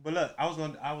 nah, but look, I was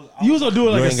gonna You was gonna do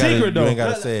it like You a ain't gotta- secret you though. ain't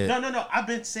gotta say it. No. I've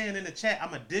been saying in the chat,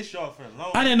 I'm a dish y'all for a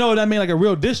long. I didn't know that mean like a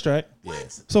real diss track. Yeah.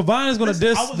 So Vine is gonna Listen,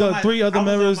 diss I was the on my- 3 other I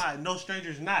was on members. my No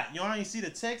Strangers Not. Y'all ain't see the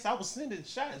text. I was sending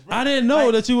shots, bro. I didn't know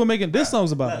Like, that you were making diss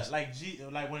songs about us. Like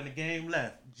like when the game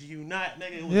left. G not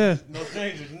nigga. It was Yeah. No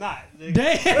Strangers Not. Nigga.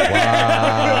 Damn.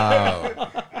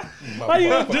 Wow. How you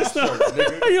gonna diss the?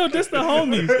 How you gonna diss the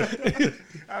homies?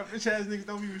 Our bitch ass niggas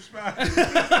don't be responding.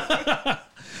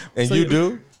 And So you you-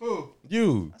 do? Who?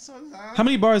 You. How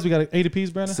many bars we got? 8 apiece,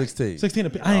 Brandon? 16. 16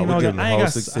 apiece. No, I ain't we know. giving the I ain't whole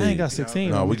got. 16. I ain't got 16.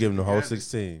 No, we give them the whole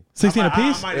 16. 16 I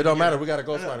apiece. might It don't even matter. get- We got a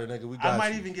ghostwriter, nigga. We I got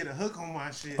might you. even get a hook on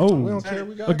my shit. Oh. We don't care.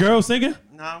 We got A girl singing?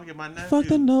 Nah, I'm gonna get my nephew. Fuck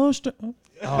the nose.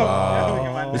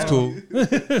 It's cool.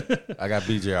 I got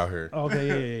BJ out here.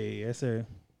 Okay, yeah, yes sir.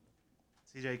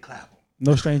 CJ Clap.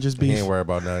 No strangers He beef. ain't worried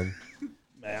about nothing.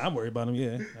 Man, I'm worried about him.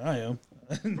 Yeah, I am.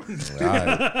 All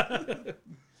right.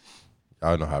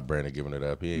 I know how Brandon giving it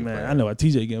up. He ain't Man, playing. I know how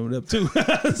TJ giving it up too.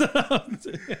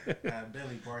 Got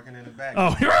Billy barking in the back.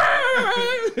 Oh,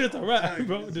 it's all right,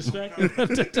 bro. Distracted. I'm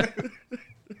telling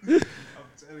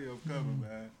you, I'm coming,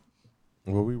 man.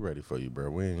 Well, we ready for you, bro.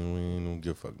 We ain't gonna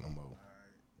give a fuck no more.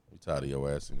 We tired of your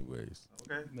ass anyways.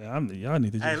 Okay. Man, y'all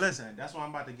need to Hey, just. listen, that's why I'm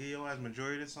about to give your ass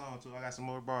majority of the song too. I got some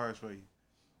more bars for you.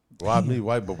 Why me?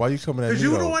 Why? But why you coming at me Cause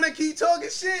you though? the one that keep talking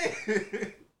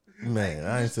shit. Man,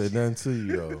 I ain't said nothing to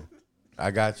you though. I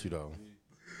got you though.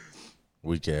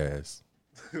 Weak ass.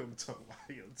 I'm talking about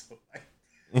you.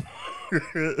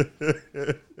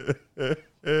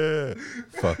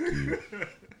 Fuck you.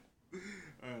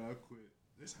 Alright, I'll quit.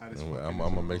 This how this I'm fucking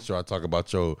gonna make sure I talk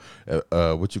about your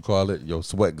what you call it, your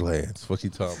sweat glands. Fuck you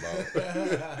talking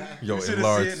about? Your You shoulda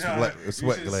enlarged seen how- sweat You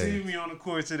should see glands. me on the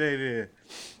court today. There.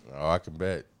 Oh, I can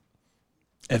bet.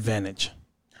 Advantage.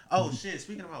 Oh shit!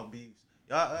 Speaking about beefs,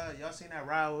 y'all seen that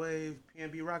Ride Wave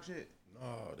PNB Rock shit?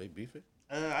 Oh, they beefing.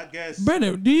 I guess.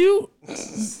 Brandon, do you? I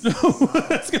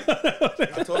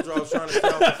told you I was trying to stay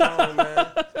off the phone, man.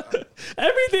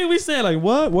 Everything we said, like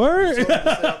what word?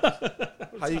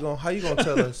 How you gonna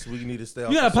tell us we need to stay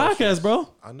off? You got a the podcast, socials? bro.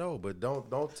 I know, but don't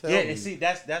tell Yeah, me. and see,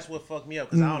 that's what fucked me up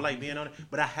because I don't like being on it,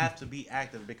 but I have to be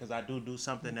active because I do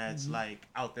something that's like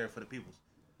out there for the people.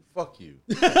 Fuck you.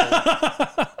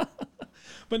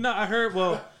 But no, I heard.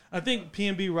 Well, I think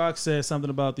PNB Rock said something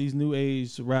about these new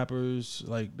age rappers,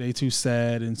 like they too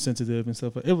sad and sensitive and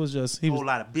stuff. It was just whole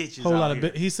lot of bitches. Whole lot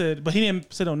of he said, but he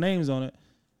didn't say no names on it.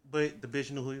 But the bitch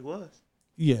knew who he was.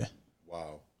 Yeah.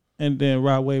 Wow. And then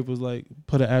Rod Wave was like,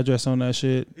 put an address on that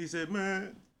shit. He said,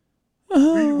 man, we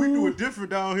do it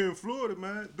different down here in Florida,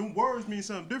 man. Them words mean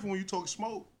something different when you talk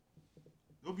smoke.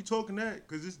 Don't be talking that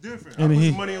because it's different. And I put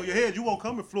some money on your head. You won't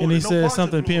come in Florida. And he said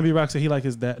something. PNB Rock said he like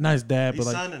his dad, not his dad, but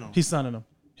like he's sonning him.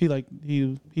 He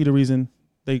the reason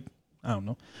they. I don't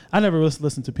know. I never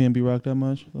listened to PNB Rock that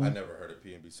much. So. I never heard a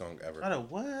PNB song ever.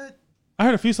 What? I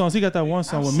heard a few songs. He got that one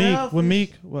song with Meek.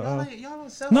 Y'all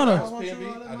don't sell no.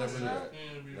 PNB? I never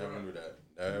knew that.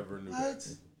 Never knew that.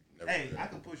 Hey, I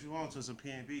can push you on to some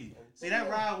PNB. See that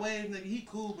Rod Wave nigga, he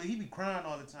cool, but he be crying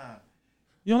all the time.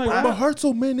 You don't like my heart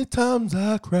so many times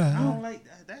I cry. I don't like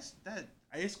that. That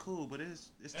it's cool, but it's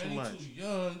too much. Too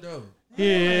young though.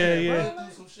 Yeah.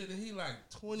 Do some shit and he like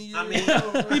 20 years old.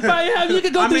 He probably have. You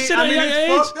can go through shit at a young age.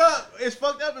 Fucked up. It's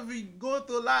fucked up if you going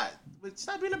through a lot. But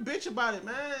stop being a bitch about it,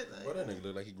 man. Like, well, that nigga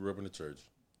look like he grew up in the church.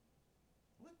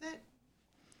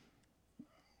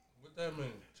 What that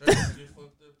mean? Church get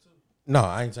fucked up too. No,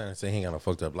 I ain't trying to say he ain't got no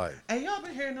fucked up life. Hey, y'all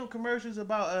been hearing no commercials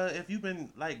about if you've been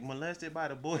like molested by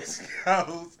the Boy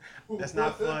Scouts? That's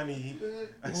not funny.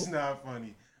 That's not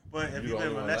funny. But if you've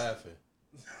been molested,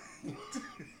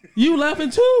 you laughing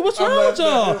too? What's wrong with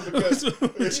y'all?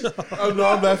 Oh no,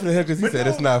 I'm laughing at him because he said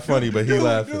it's not funny, but he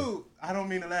laughing. Dude, I don't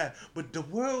mean to laugh, but the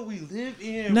world we live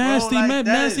in, nasty bro, man,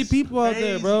 nasty people crazy. out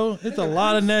there, bro. It's a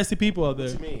lot of nasty people out there.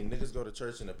 What you mean? Niggas go to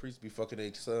church and the priests be fucking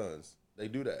their sons. They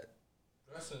do that.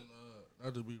 That's in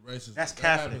not to be racist. That's that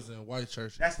Catholic. happens in white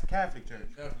churches. That's the Catholic church.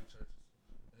 Catholic churches.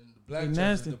 And the black They churches,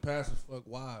 nasty. the pastors fuck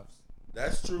wives.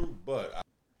 That's true, but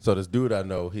so this dude I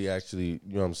know, he actually,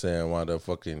 you know what I'm saying, wound up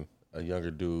fucking a younger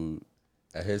dude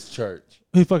at his church.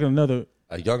 He fucking another.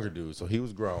 A younger dude. So he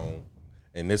was grown,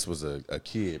 and this was a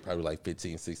kid, probably like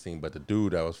 15, 16, but the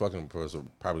dude that was fucking was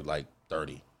probably like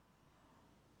 30.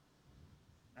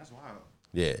 That's wild.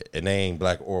 Yeah, and they ain't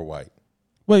black or white.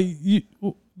 Wait,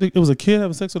 it was a kid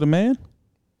having sex with a man?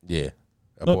 Yeah,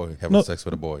 boy having sex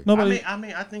with a boy. Nobody. I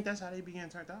mean, I think that's how they be getting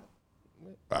turned out.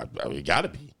 I mean, it gotta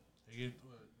be. They get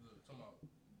talking about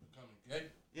becoming gay.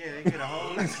 Yeah, they get a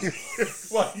whole.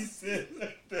 Why you said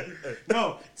that?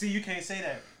 No, see, you can't say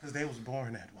that because they was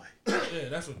born that way. Yeah,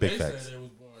 that's what Big they facts. said. They was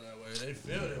born that way. They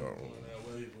feel they were born that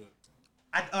way,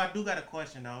 but I do got a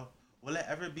question though. Will it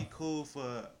ever be cool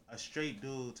for a straight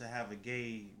dude to have a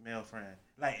gay male friend,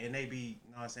 like, and they be,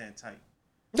 you know what I'm saying, tight?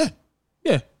 Yeah.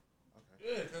 yeah,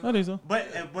 I think so. But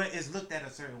it's looked at a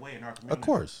certain way in our community. Of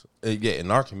course. Yeah,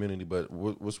 in our community, but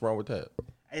what's wrong with that?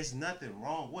 It's nothing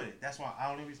wrong with it. That's why the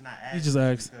only reason I asked. You just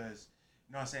asked. Because,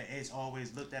 you know what I'm saying, it's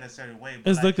always looked at a certain way.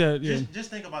 But It's looked at, yeah. Just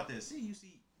think about this. See,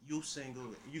 you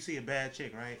single, you see a bad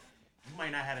chick, right? You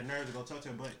might not have the nerve to go talk to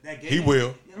her, but that gay He nigga-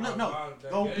 will. Look, no, That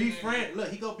go gay befriend. Look,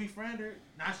 he go befriend her.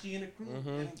 Now she in the crew.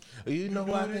 And You know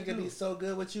who I think it'd be so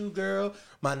good with you, girl?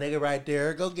 My nigga right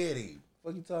there. Go get him.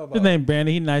 What you talking about? His name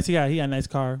Brandon. He nice. He got a nice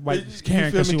car. White You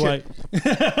Karen feel because she me, white.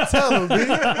 Tell him, B.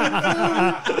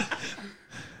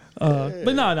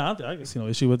 But no, I can see no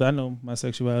issue with that. I know my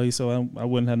sexuality, so I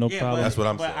wouldn't have no problem. That's what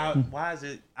I'm saying. Why is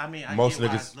it? I mean, I Most get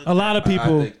why niggas- it's looked A lot at. of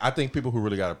people. I think people who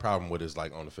really got a problem with it is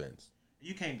like on the fence.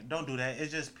 You can't. Don't do that.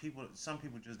 It's just people. Some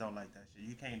people just don't like that shit.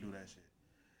 You can't do that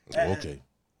shit. Okay.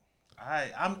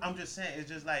 I'm just saying. It's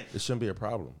just like. It shouldn't be a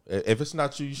problem. If it's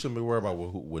not you, you shouldn't be worried about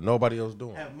what nobody else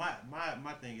doing.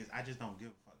 My thing is, I just don't give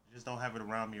a fuck. Just don't have it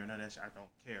around me or none of that shit. I don't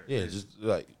care. Yeah, just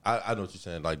like I know what you're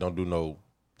saying. Like, don't do no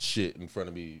shit in front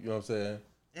of me. You know what I'm saying?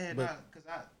 Yeah, because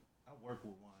I work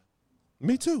with one.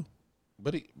 Me too.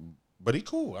 But he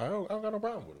cool. I don't got no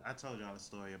problem with it. I told y'all the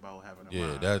story about having a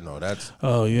Yeah, mind. that's.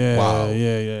 Oh yeah, Wow.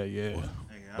 yeah. Nigga,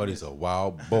 But he's a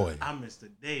wild boy. I missed a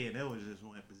day and it was just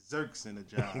went berserks in the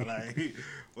job. Like,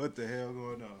 what the hell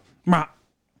going on? Ma.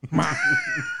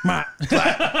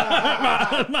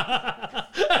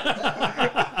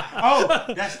 Oh,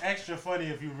 that's extra funny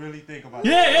if you really think about it.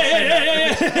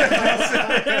 Yeah.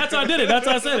 That's how I did it. That's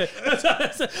how I said it. That's how I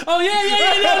said. Oh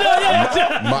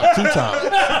yeah. My 2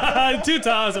 times. 2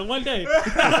 times in one day.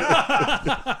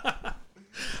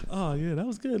 Oh yeah, that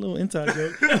was good. Little inside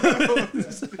joke.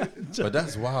 But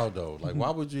that's wild though. Like, why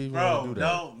would you even want to do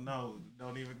that?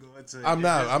 Don't even go into it. I'm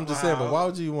not. It's I'm just saying. But wild. why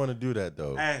would you want to do that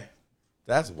though? Hey,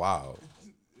 That's wild.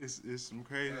 it's some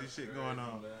crazy shit going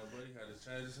on. But he had to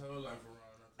change his whole life around.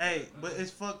 Hey, but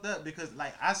it's fucked up because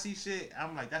like I see shit,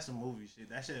 I'm like, that's a movie shit.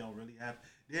 That shit don't really happen.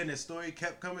 Then the story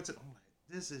kept coming to, I'm like,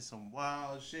 this is some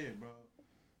wild shit, bro.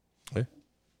 Yeah.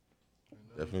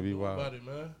 Definitely be wild. Nobody,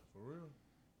 man, for real.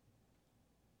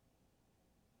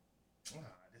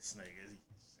 This nigga.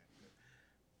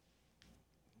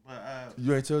 But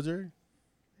You ain't tell Jerry?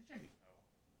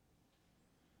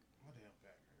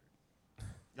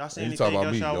 Y'all see You anything talking about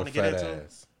else me, y'all your want to get fat into?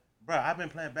 ass. Bro, I've been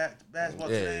playing basketball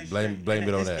today. Blame it on that. Blame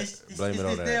it on It's that.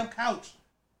 this damn couch.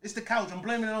 It's the couch. I'm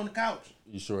blaming it on the couch.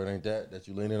 You sure it ain't that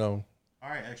you leaning on? All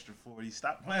right, extra 40.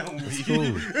 Stop playing with me. It's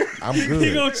cool. I'm good.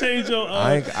 He gonna change your.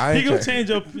 I ain't he gonna change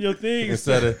your thing.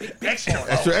 Instead of extra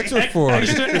 40.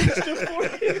 Extra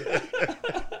 40.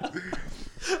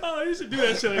 Oh, you should do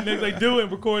that shit like do it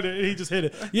and record it, and he just hit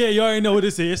it. Yeah, you already know what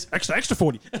this is. Extra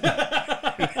 40. Bro,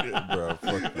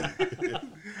 fuck you.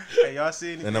 Hey, y'all see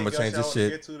anything And I'ma change this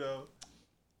shit. Get to,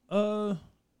 though?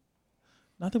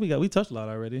 I think we touched a lot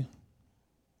already.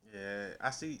 Yeah,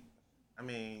 I see. I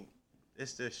mean,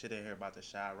 it's still shit in here about the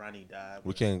shot. Ronnie died.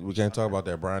 We can't talk about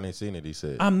that. Brian ain't seen it, he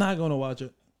said. I'm not gonna watch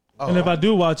it, and if I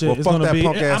do watch it, Well, it's fuck gonna that be.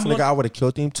 punk ass nigga. I would have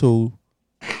killed him too.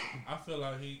 I feel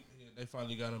like they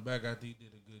finally got him back after he did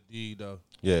a good deed though.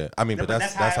 Yeah, I mean, but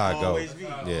that's how it goes. always be.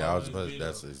 Yeah,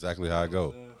 that's exactly how it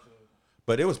go.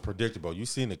 But it was predictable. You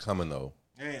seen it coming though.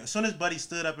 Yeah, as soon as Buddy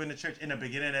stood up in the church in the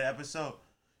beginning of that episode,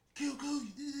 kill Kobe.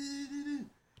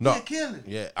 No, Yeah, kill him.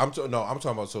 yeah, I'm talking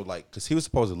about so like because he was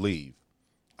supposed to leave.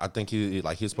 I think he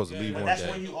was supposed to leave But one that's day.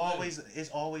 when it's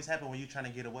always happen when you trying to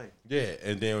get away. Yeah,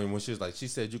 and then when she was like, she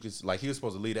said you could like he was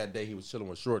supposed to leave that day. He was chilling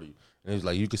with Shorty, and he was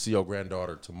like, you could see your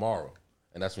granddaughter tomorrow,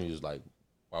 and that's when he was like,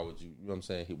 why would you? You know what I'm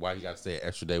saying? Why he got to stay an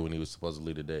extra day when he was supposed to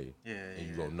leave the day? Yeah, and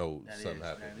you gonna know That something is-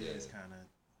 happened. That Yeah. is kind of.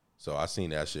 So I seen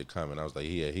that shit coming. I was like,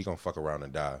 yeah, he gonna fuck around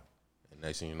and die. And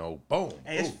next thing you know, boom.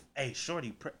 Hey, boom.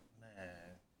 Shorty, man,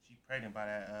 she pregnant by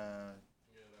that.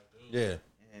 Yeah. Yeah,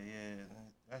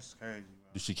 that's crazy.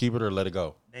 Bro. Did she keep it or let it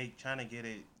go? They trying to get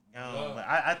it going, Yeah. but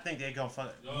I think they gonna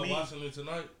fuck Y'all me. watching it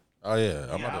tonight? Oh yeah,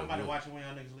 I'm about to watch it when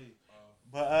y'all niggas leave.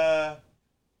 But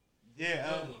Good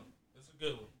one. It's a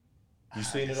good one. You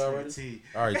seen it already?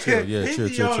 All All right, chill. Yeah, He chill,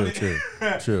 be chill, on chill,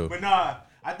 it. chill. But nah,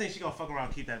 I think she gonna fuck around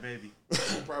and keep that baby.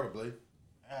 Probably.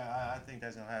 I think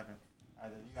that's gonna happen. You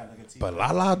gotta look at TV. But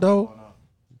Lala though,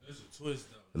 It's a twist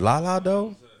though. Lala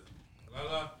though,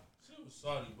 Lala, she was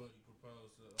salty, but he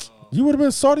proposed to. you would have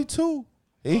been salty too.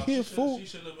 He she hit full. She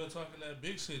shouldn't have been talking that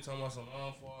big shit, talking about some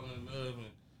I'm falling in love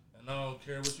and I don't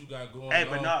care what you got going Hey,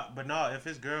 on. but no, if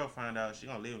his girl find out, she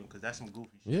gonna leave him because that's some goofy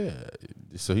shit.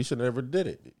 Yeah, so he should have never did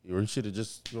it, or he should have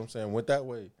just, you know what I'm saying, went that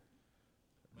way.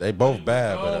 They both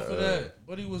bad,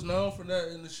 But he was known for that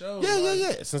in the show.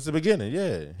 yeah. Since the beginning,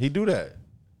 yeah, he do that.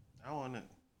 I want it.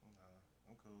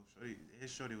 I'm cool.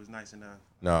 His shorty was nice enough.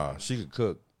 Nah, she could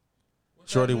cook. What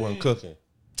that Shorty mean? wasn't cooking.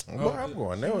 Oh, Boy, I'm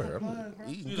going she nowhere. was a I'm plug, bro.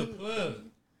 eating She the good. plug.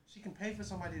 She can pay for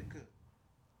somebody to cook.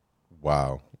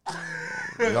 Wow.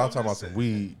 Y'all talking about some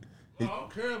weed? No, I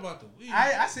don't care about the weed.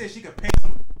 I said she could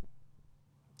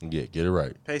Yeah, get it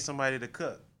right. pay somebody to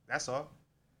cook. That's all.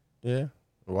 Yeah.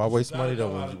 Why waste money though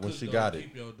Gotta know how to when cook, she though. got it?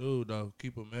 Keep your dude though.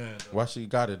 Keep a man. Though. Why she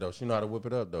got it though? She know how to whip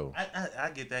it up though. I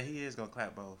get that. He is gonna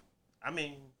clap both. I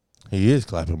mean, He is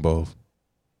clapping both.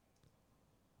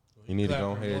 You need to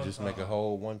go Clapping ahead one just time. make a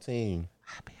whole one team.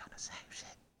 I be on the same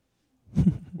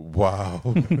shit. Wow.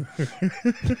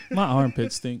 My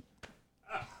armpits stink.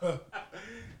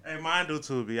 Hey, mine do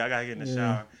too, B. I gotta get in the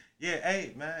shower. Yeah,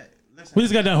 hey, man. Listen. We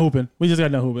just got done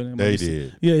hooping. They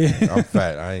did. Yeah, yeah. I'm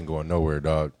fat. I ain't going nowhere,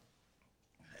 dog.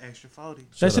 Extra 40.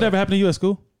 That shit ever happened to you at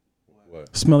school?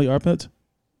 What? Smelly armpits?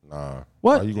 Nah.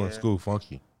 What? Why you going to school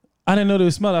funky? I didn't know they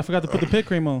would smell. I forgot to put the pit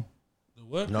cream on. The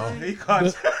what? No. He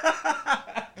caught.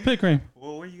 Pit cream.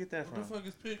 Well, where you get that What from? the fuck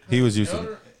is pit? He was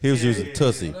using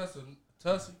Tussie. That's a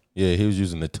Tussie. Yeah, he was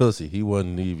using the Tussie. He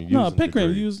wasn't even using No, pit cream.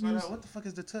 degree. Use What the fuck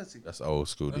is the Tootsie? That's old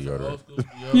school That's an deodorant. old school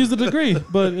deodorant. use the degree,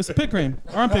 but it's pit cream.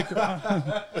 Armpit cream.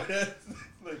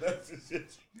 Who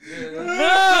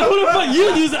the fuck you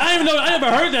use it? I didn't even know. I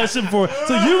never heard that shit before.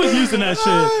 So you was using that shit.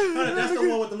 That's the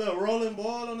one with the little rolling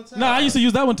ball on the top? No, I used to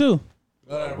use that one too.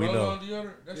 That We know. roll-on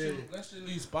deodorant. That shit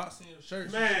leaves spots in your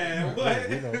shirt. Man, what? Yeah,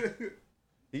 we know.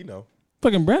 He know.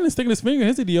 Fucking Brandon sticking his finger in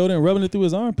his deodorant and rubbing it through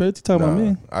his armpits. You talking about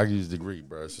me? I use degree,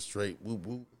 bro. It's a straight whoop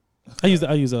whoop. I use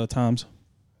Tom's.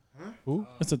 Who?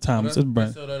 It's a Tom's. It's a They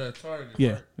brand. sell that at Target.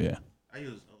 Yeah, right? yeah. I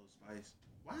use Old Spice.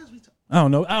 Why is we talking? I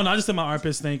don't know. I just said my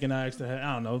armpits stink and I actually had,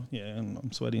 I don't know. Yeah,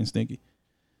 I'm sweaty and stinky.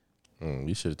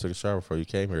 You should have took a shower before you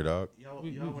came here, dog. Y'all want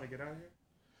to get out of here?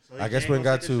 So I you guess ain't we ain't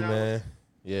gonna got take a to, shower? man.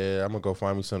 Yeah, I'm gonna go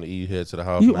find me something to eat. Head to the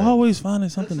house. You man. always finding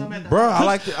something. Put some at the Bro, I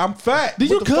like it. I'm fat. Do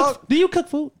you What the cook? fuck? Do you cook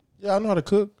food? Yeah, I know how to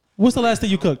cook. What's the last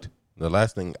thing you cooked? The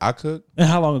last thing I cooked, And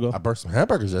how long ago? I burnt some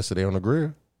hamburgers yesterday on the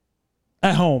grill.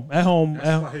 At home. Why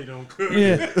you don't cook?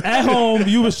 Yeah, at home.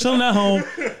 You was chilling at home.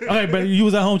 Okay, but you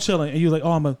was at home chilling, and you was like,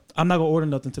 "Oh, I'm not gonna order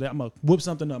nothing today. I'm gonna whip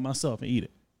something up myself and eat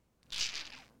it."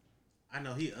 I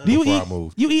know he. Do you Before eat? I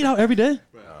moved. You eat out every day?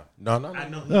 No. I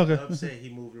know he Okay. upset. He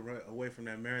moved away from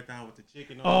that marathon with the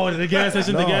chicken. Oh, the gas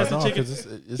station, the gas station chicken.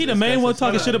 He the main one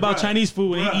talking shit about Chinese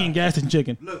food and he eating gas and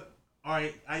chicken. Look, all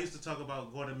right. I used to talk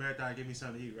about going to marathon and give me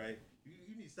something to eat. Right?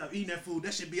 You need to stop eating that food.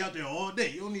 That shit be out there all day.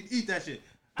 You don't need to eat that shit.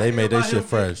 They made that shit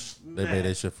fresh. They made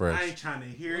that shit fresh. I ain't trying to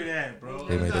hear that, bro.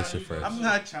 They made that shit fresh. I'm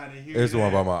not trying to hear. There's that. the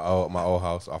one by my old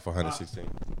house off 116.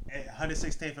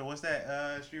 116th and what's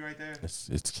that street right there?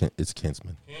 It's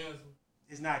Kinsman.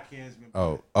 It's not Kinsman.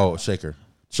 Oh, Shaker.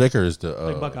 Shaker is the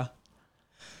Like Buckeye.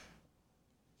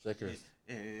 Shaker.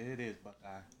 It is Buckeye.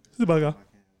 It's the Buckeye.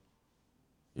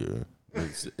 Yeah,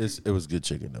 it was good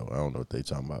chicken though. I don't know what they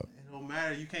talking about. It don't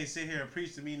matter. You can't sit here and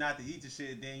preach to me not to eat the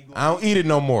shit. Then you go. I don't eat it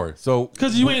no more. So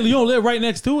Because you don't live right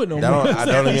next to it no more. I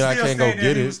don't mean I can't go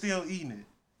get You it. still eating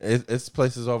it. It's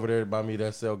places over there by me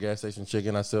that sell gas station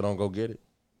chicken. I still don't go get it.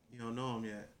 You don't know them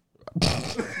yet.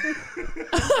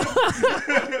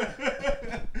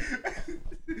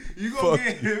 You gonna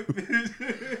get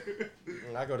it.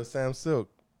 I go to Sam Silk.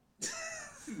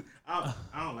 I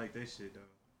don't like that shit though.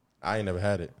 I ain't never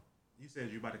had it. You said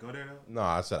you about to go there though? No,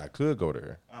 I said I could go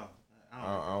there. Oh,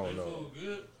 I don't know.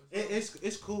 Good.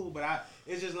 It's cool, but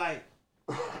it's just like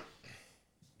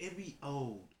it be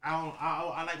old.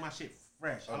 I like my shit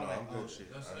fresh. I don't like old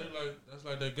shit. That's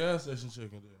like that gas station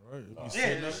chicken then, right?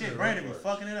 Yeah, that shit Brandon be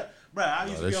fucking it up. Bro, I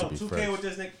used to be on 2K fresh. with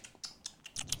this nigga.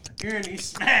 Hearing he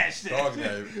smashed it. Dog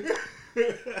name.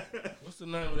 What's the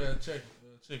name of that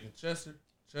chicken? Chester?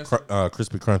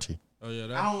 Crispy Crunchy. Oh yeah,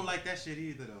 I don't like that shit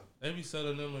either though. They be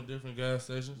selling them in different gas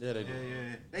stations. Yeah, they do.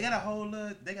 Yeah. They got a whole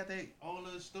they got their own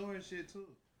little store and shit too.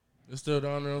 It's still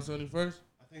down there on 71st?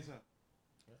 I think so.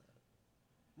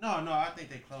 No, I think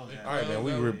they closed that. All right, man.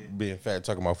 We were being fat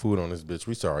talking about food on this bitch.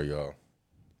 We sorry, y'all.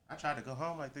 I tried to go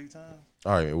home like 3 times.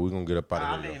 All right, man. We're going to get up out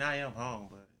I of here. mean, I am home,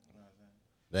 but you know what I'm saying?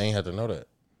 They ain't have to know that.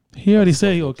 He already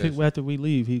said he gonna kick after we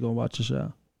leave. He gonna watch the show.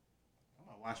 I'm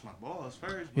gonna wash my balls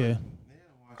first. Yeah.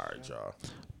 All right, y'all.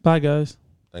 Bye, guys.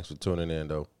 Thanks for tuning in,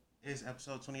 though. It's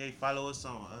episode 28. Follow us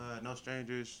on No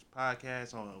Strangers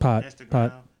Podcast on Pod.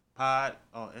 Instagram. Pod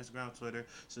on Instagram, Twitter.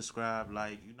 Subscribe,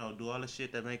 do all the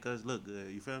shit that make us look good.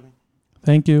 You feel me?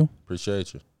 Thank you.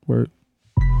 Appreciate you. Word.